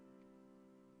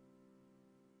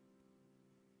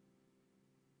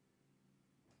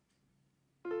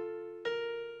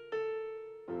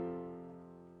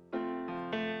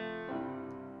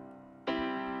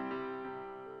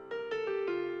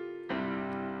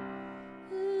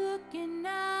 Looking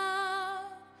out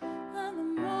on the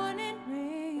morning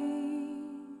rain,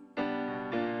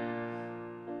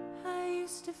 I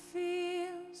used to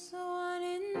feel so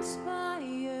uninspired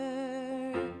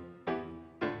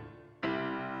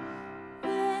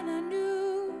when I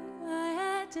knew I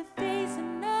had to face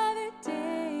another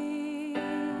day.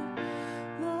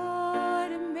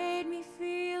 Lord, it made me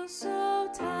feel so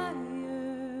tired.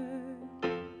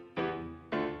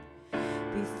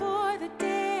 Before the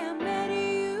day I met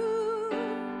you,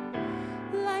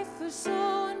 life was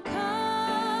so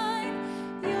unkind.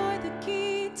 You're the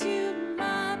key to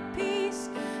my peace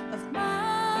of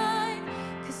mind,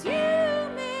 'cause you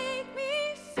made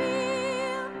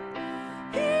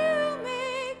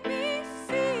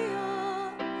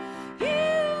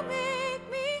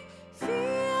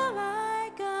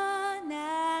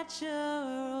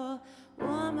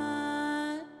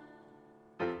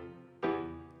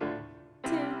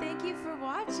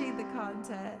watching the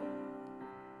content.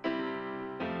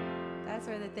 That's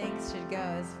where the thanks should go,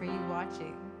 is for you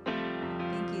watching.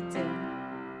 Thank you, Tim.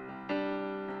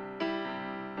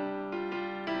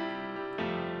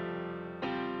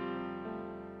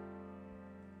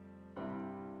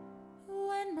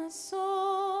 When my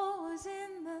soul was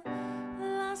in the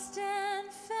lost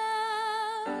and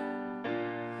found,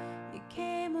 you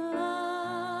came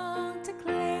along to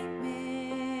claim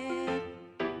it.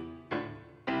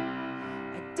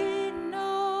 I didn't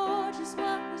know just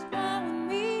what was wrong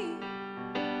with me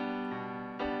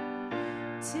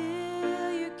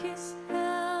till your kiss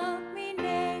helped me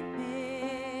name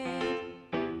it.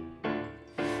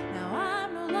 Now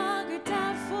I'm no longer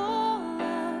doubtful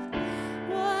of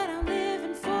what I'm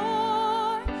living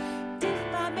for. And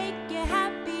if I make you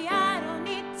happy, I don't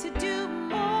need to do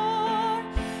more.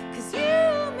 'Cause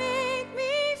you make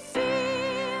me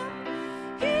feel,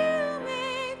 you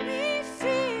make me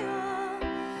feel,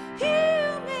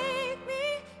 you make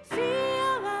me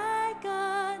feel like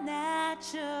a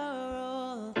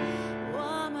natural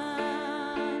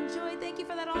woman. Joy, thank you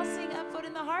for that all sing upvote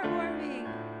and the heartwarming.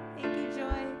 Thank you,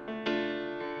 Joy.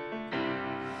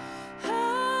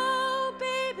 Oh,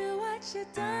 baby, what you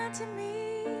done to me?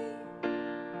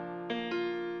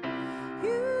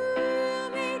 You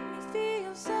make me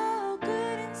feel so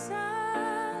good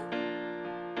inside,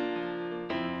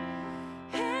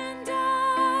 and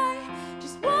I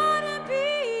just wanna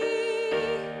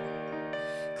be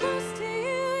close to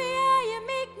you. Yeah, you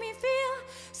make me feel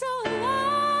so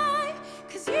alive.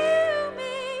 'Cause you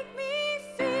make me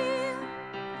feel,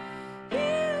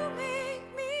 you make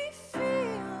me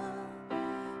feel,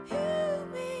 you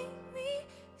make me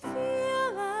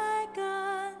feel like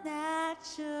a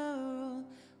natural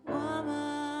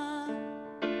woman.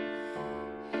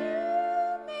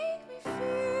 You make me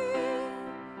feel,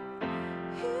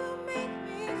 you make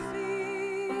me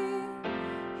feel,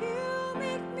 you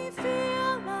make me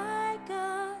feel like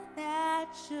a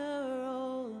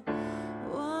natural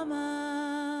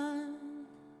woman.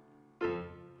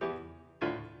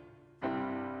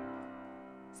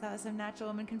 So that was some Natural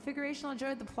Woman. Configurational Joy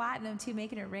with the platinum too,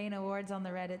 making it rain awards on the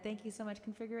Reddit. Thank you so much,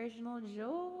 Configurational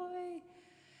Joy.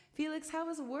 Felix, how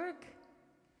was work?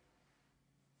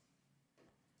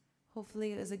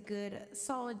 Hopefully it was a good,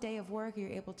 solid day of work. You're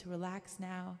able to relax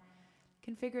now.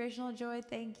 Configurational Joy,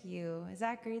 thank you.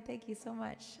 Zachary, thank you so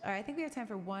much. All right, I think we have time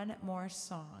for one more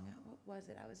song. What was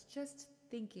it? I was just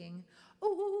thinking.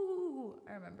 Oh,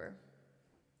 I remember.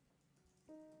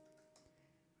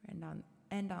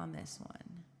 End on this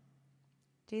one.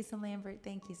 Jason Lambert,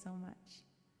 thank you so much.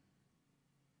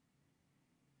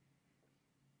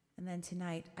 And then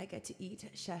tonight, I get to eat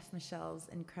Chef Michelle's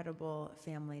incredible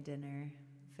family dinner.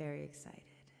 Very excited.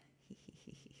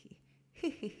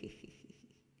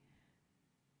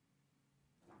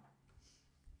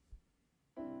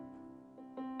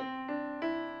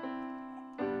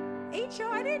 Atro,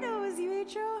 I didn't know it was you,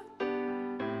 Atro.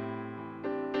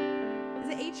 Is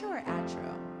it Atro or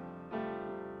Atro?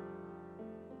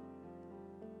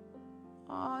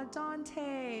 Aw,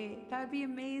 Dante, that would be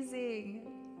amazing.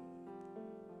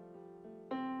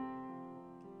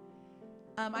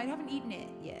 I haven't eaten it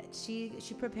yet. She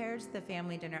prepares the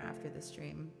family dinner after the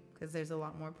stream because there's a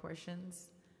lot more portions.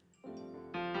 But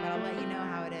I'll let you know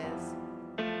how it is.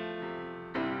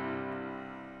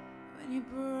 When you're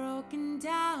broken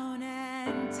down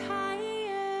and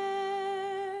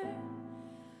tired,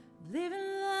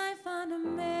 living life on a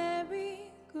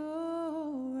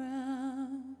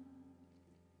merry-go-round,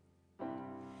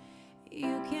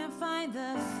 you can't find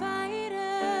the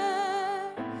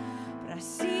fighter, but I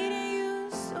see it in you,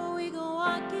 so we gon'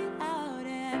 walk it out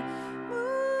and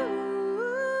move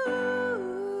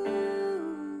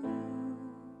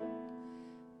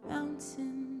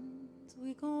mountains.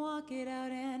 We gon' walk it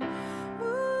out and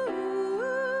move.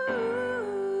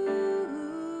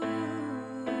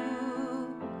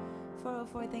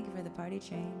 404, thank you for the party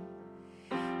train.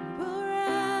 We'll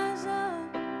rise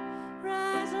up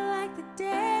like the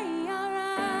day. I'll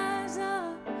rise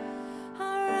up,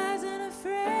 I'll rise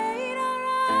unafraid. I'll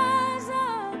rise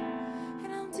up,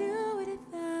 and I'll do it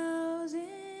 1,000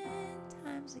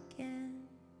 times again.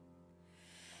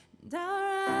 And I'll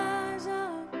rise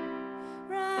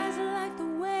like the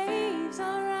waves.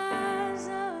 I'll rise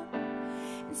up,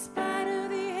 in spite of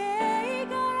the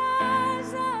ache. I'll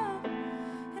rise up,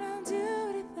 and I'll do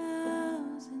it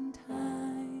 1,000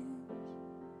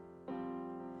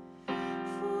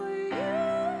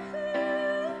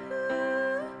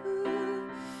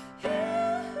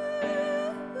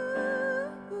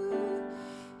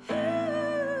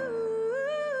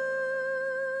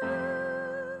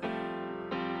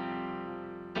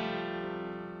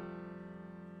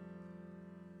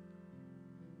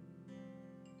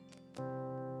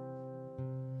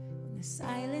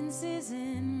 Silence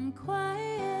isn't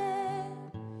quiet.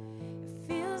 It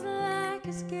feels like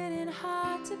it's getting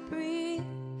hard to breathe.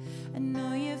 I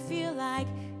know you feel like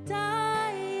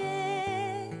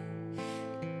dying.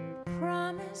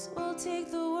 Promise we'll take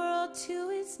the world to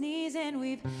its knees, and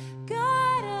we've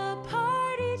got a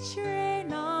party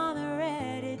train on the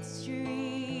Reddit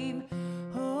stream.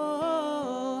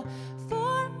 Oh,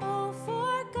 for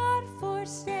God, for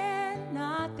Stan,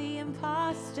 not the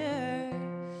imposter.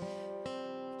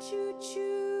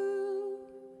 Choo-choo,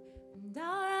 and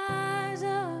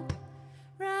I'll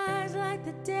rise like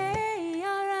the day.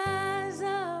 I'll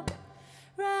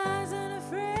rise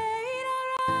unafraid.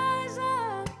 I'll rise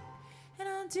up, and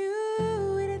I'll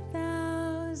do it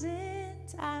 1,000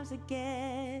 times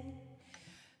again.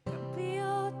 Grumpy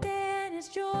old Dan is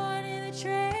joining the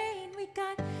train. We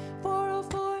got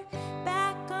 404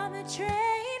 back on the train.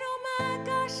 Oh my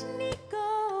gosh,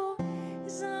 Nico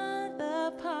is on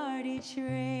the party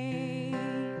train.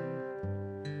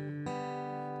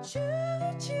 Choo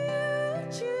choo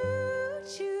choo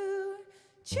choo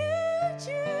choo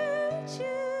choo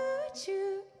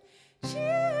choo choo.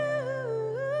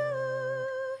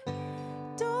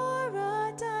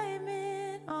 Dora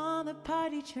Diamond on the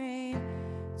party train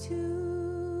too.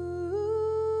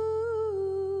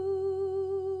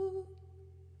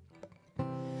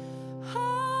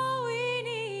 All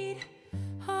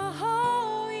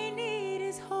we need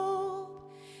is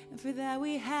hope, and for that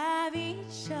we have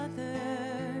each other,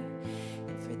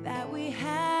 and for that we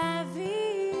have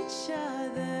each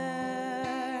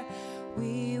other.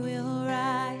 We will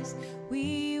rise,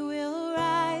 we will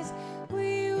rise,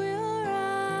 we will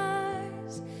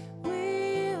rise,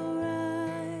 we'll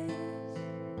rise.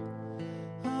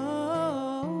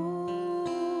 Oh,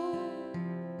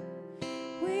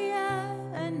 we are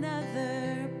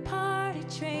another party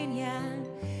train, yeah.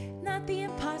 Not the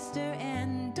imposter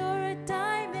and Dora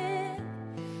Diamond.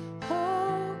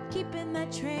 Oh, keeping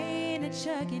that train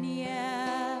a-chugging,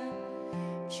 yeah.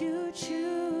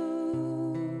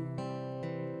 Choo-choo,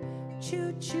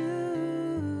 choo-choo,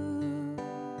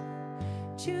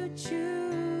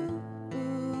 choo-choo,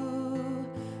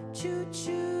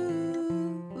 choo-choo.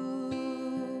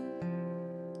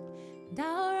 And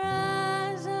I'll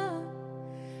rise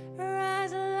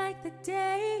like the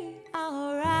day.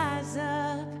 I'll rise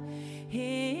up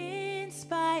in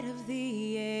spite of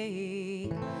the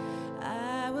ache.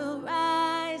 I will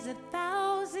rise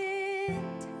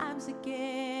 1,000 times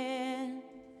again.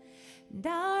 And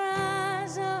I'll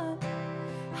rise up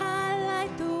high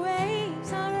like the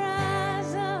waves. I'll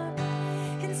rise up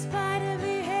in spite of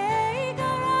the ache.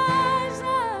 I'll rise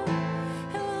up,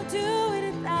 and we'll do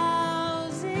it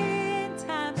 1,000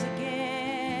 times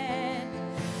again.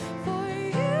 For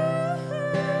you,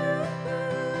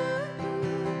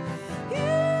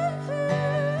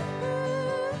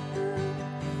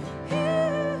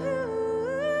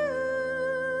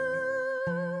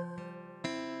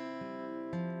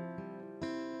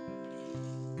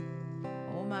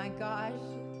 Oh my gosh.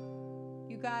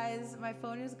 You guys, my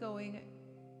phone is going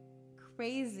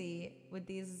crazy with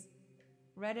these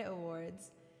Reddit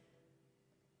awards.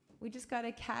 We just got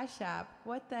a Cashapp.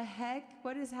 What the heck?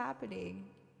 What is happening?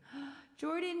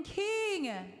 Jordan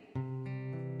King!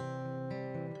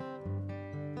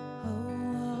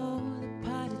 Oh, the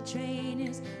party train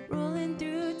is rolling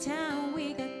through town.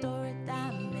 We got Dora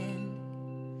Diamond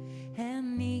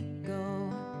and Nico.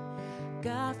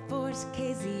 Got Force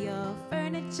KZO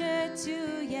furniture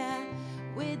too, yeah.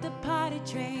 With the party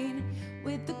train,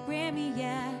 with the Grammy,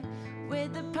 yeah.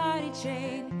 With the party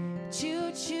train,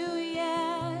 choo choo,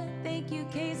 yeah. Thank you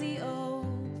KZO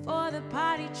for the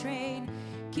party train,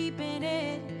 keeping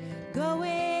it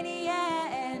going, yeah.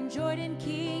 And Jordan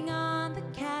King on the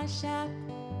Cashapp.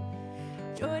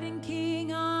 Jordan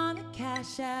King on the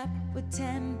Cashapp with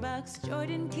 $10.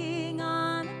 Jordan King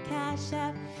on the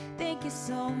Cashapp. Thank you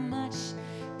so much.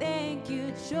 Thank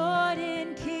you,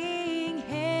 Jordan King.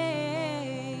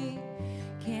 Hey,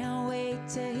 can't wait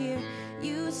to hear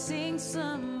you sing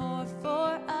some more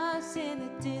for us in the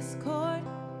Discord.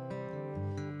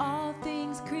 All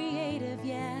things creative,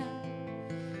 yeah.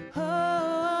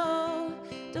 Oh,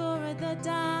 Dora the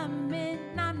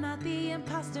Diamond, I'm not the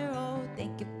imposter. Oh,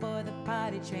 thank you for the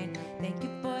party train. Thank you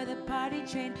for the party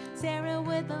train. Sarah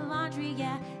with the laundry,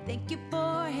 yeah. Thank you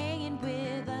for hanging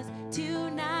with us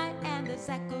tonight. And the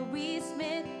Zachary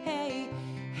Smith, hey,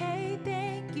 hey,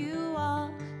 thank you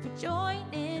all for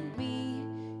joining me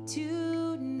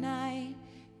tonight,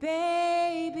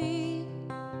 baby.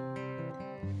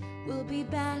 We'll be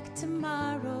back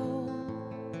tomorrow.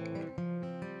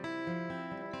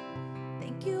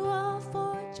 Thank you all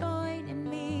for joining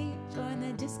me. Join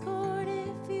the Discord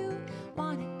if you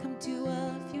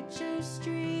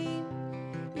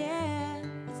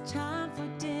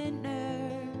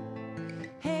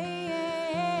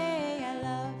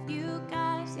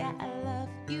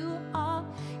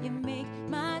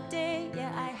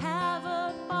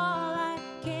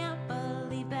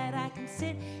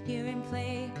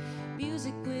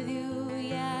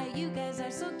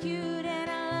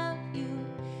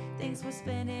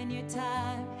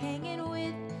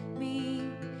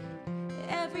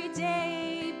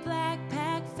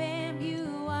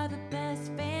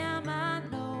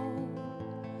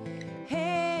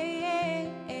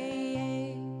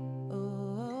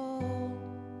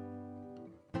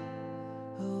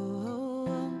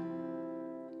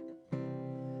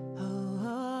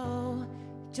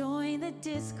the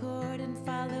Discord and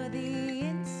follow the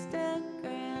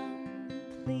Instagram,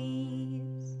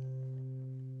 please.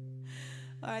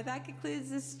 All right, that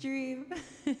concludes the stream.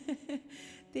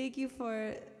 Thank you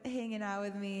for hanging out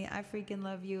with me. I freaking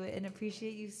love you and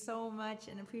appreciate you so much,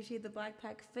 and appreciate the Black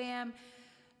Pack fam,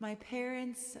 my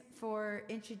parents for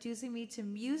introducing me to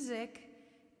music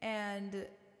and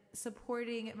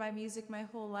supporting my music my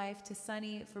whole life, to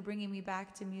Sunny for bringing me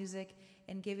back to music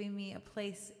and giving me a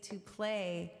place to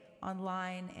play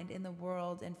online and in the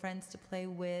world, and friends to play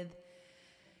with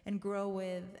and grow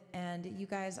with. And you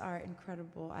guys are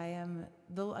incredible. I am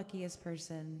the luckiest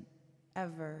person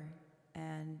ever,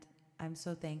 and I'm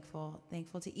so thankful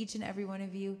to each and every one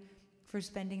of you for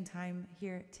spending time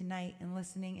here tonight and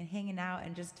listening and hanging out,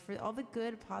 and just for all the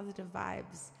good positive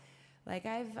vibes. Like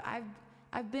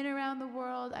I've been around the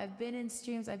world, I've been in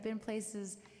streams, I've been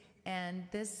places, and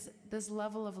this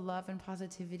level of love and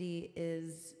positivity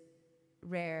is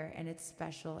rare, and it's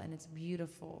special, and it's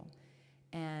beautiful.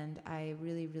 And I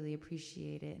really, really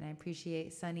appreciate it. And I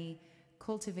appreciate Sunny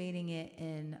cultivating it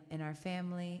in our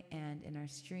family and in our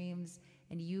streams,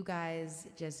 and you guys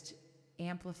just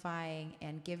amplifying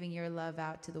and giving your love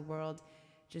out to the world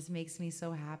just makes me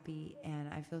so happy.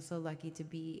 And I feel so lucky to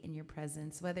be in your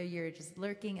presence, whether you're just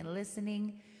lurking and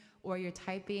listening, or you're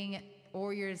typing,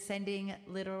 or you're sending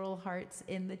literal hearts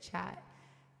in the chat.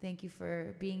 Thank you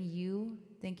for being you.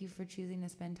 Thank you for choosing to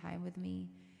spend time with me.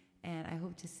 And I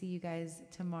hope to see you guys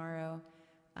tomorrow.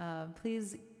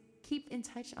 Please keep in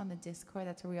touch on the Discord.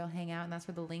 That's where we all hang out, and that's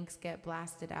where the links get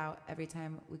blasted out every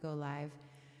time we go live.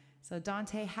 So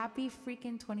Dante, happy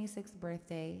freaking 26th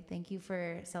birthday. Thank you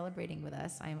for celebrating with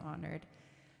us. I am honored.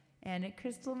 And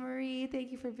Crystal Marie,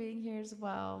 thank you for being here as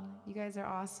well. You guys are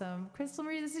awesome. Crystal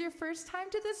Marie, this is your first time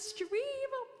to the stream.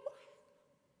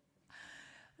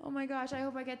 Oh my gosh, I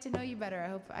hope I get to know you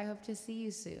better. I hope to see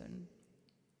you soon.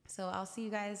 So I'll see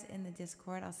you guys in the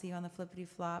Discord. I'll see you on the flippity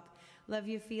flop. Love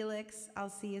you, Felix. I'll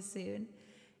see you soon.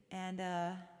 And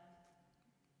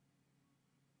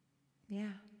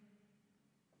yeah.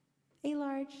 Hey,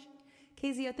 Large.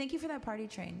 KZO, thank you for that party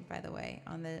train, by the way,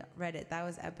 on the Reddit. That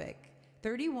was epic.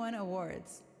 31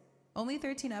 awards. Only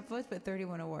 13 upvotes, but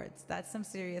 31 awards. That's some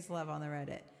serious love on the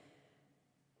Reddit.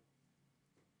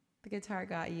 The guitar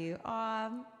got you.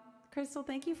 Crystal,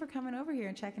 thank you for coming over here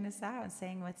and checking us out and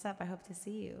saying what's up. I hope to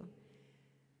see you.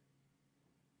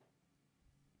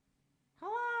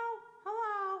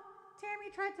 Hello.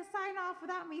 Tammy tried to sign off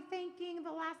without me thanking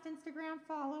the last Instagram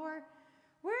follower.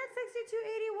 We're at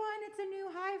 6281. It's a new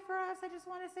high for us. I just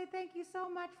want to say thank you so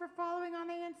much for following on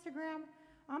the Instagram.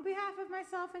 On behalf of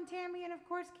myself and Tammy, and of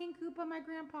course King Koopa, my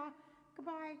grandpa.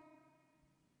 Goodbye.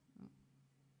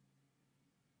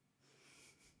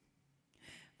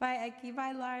 Bye, Eki.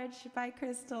 Bye, Large. Bye,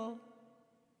 Crystal.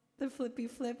 The flippy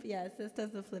flip. Yes, this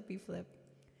does the flippy flip.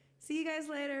 See you guys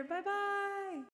later. Bye-bye.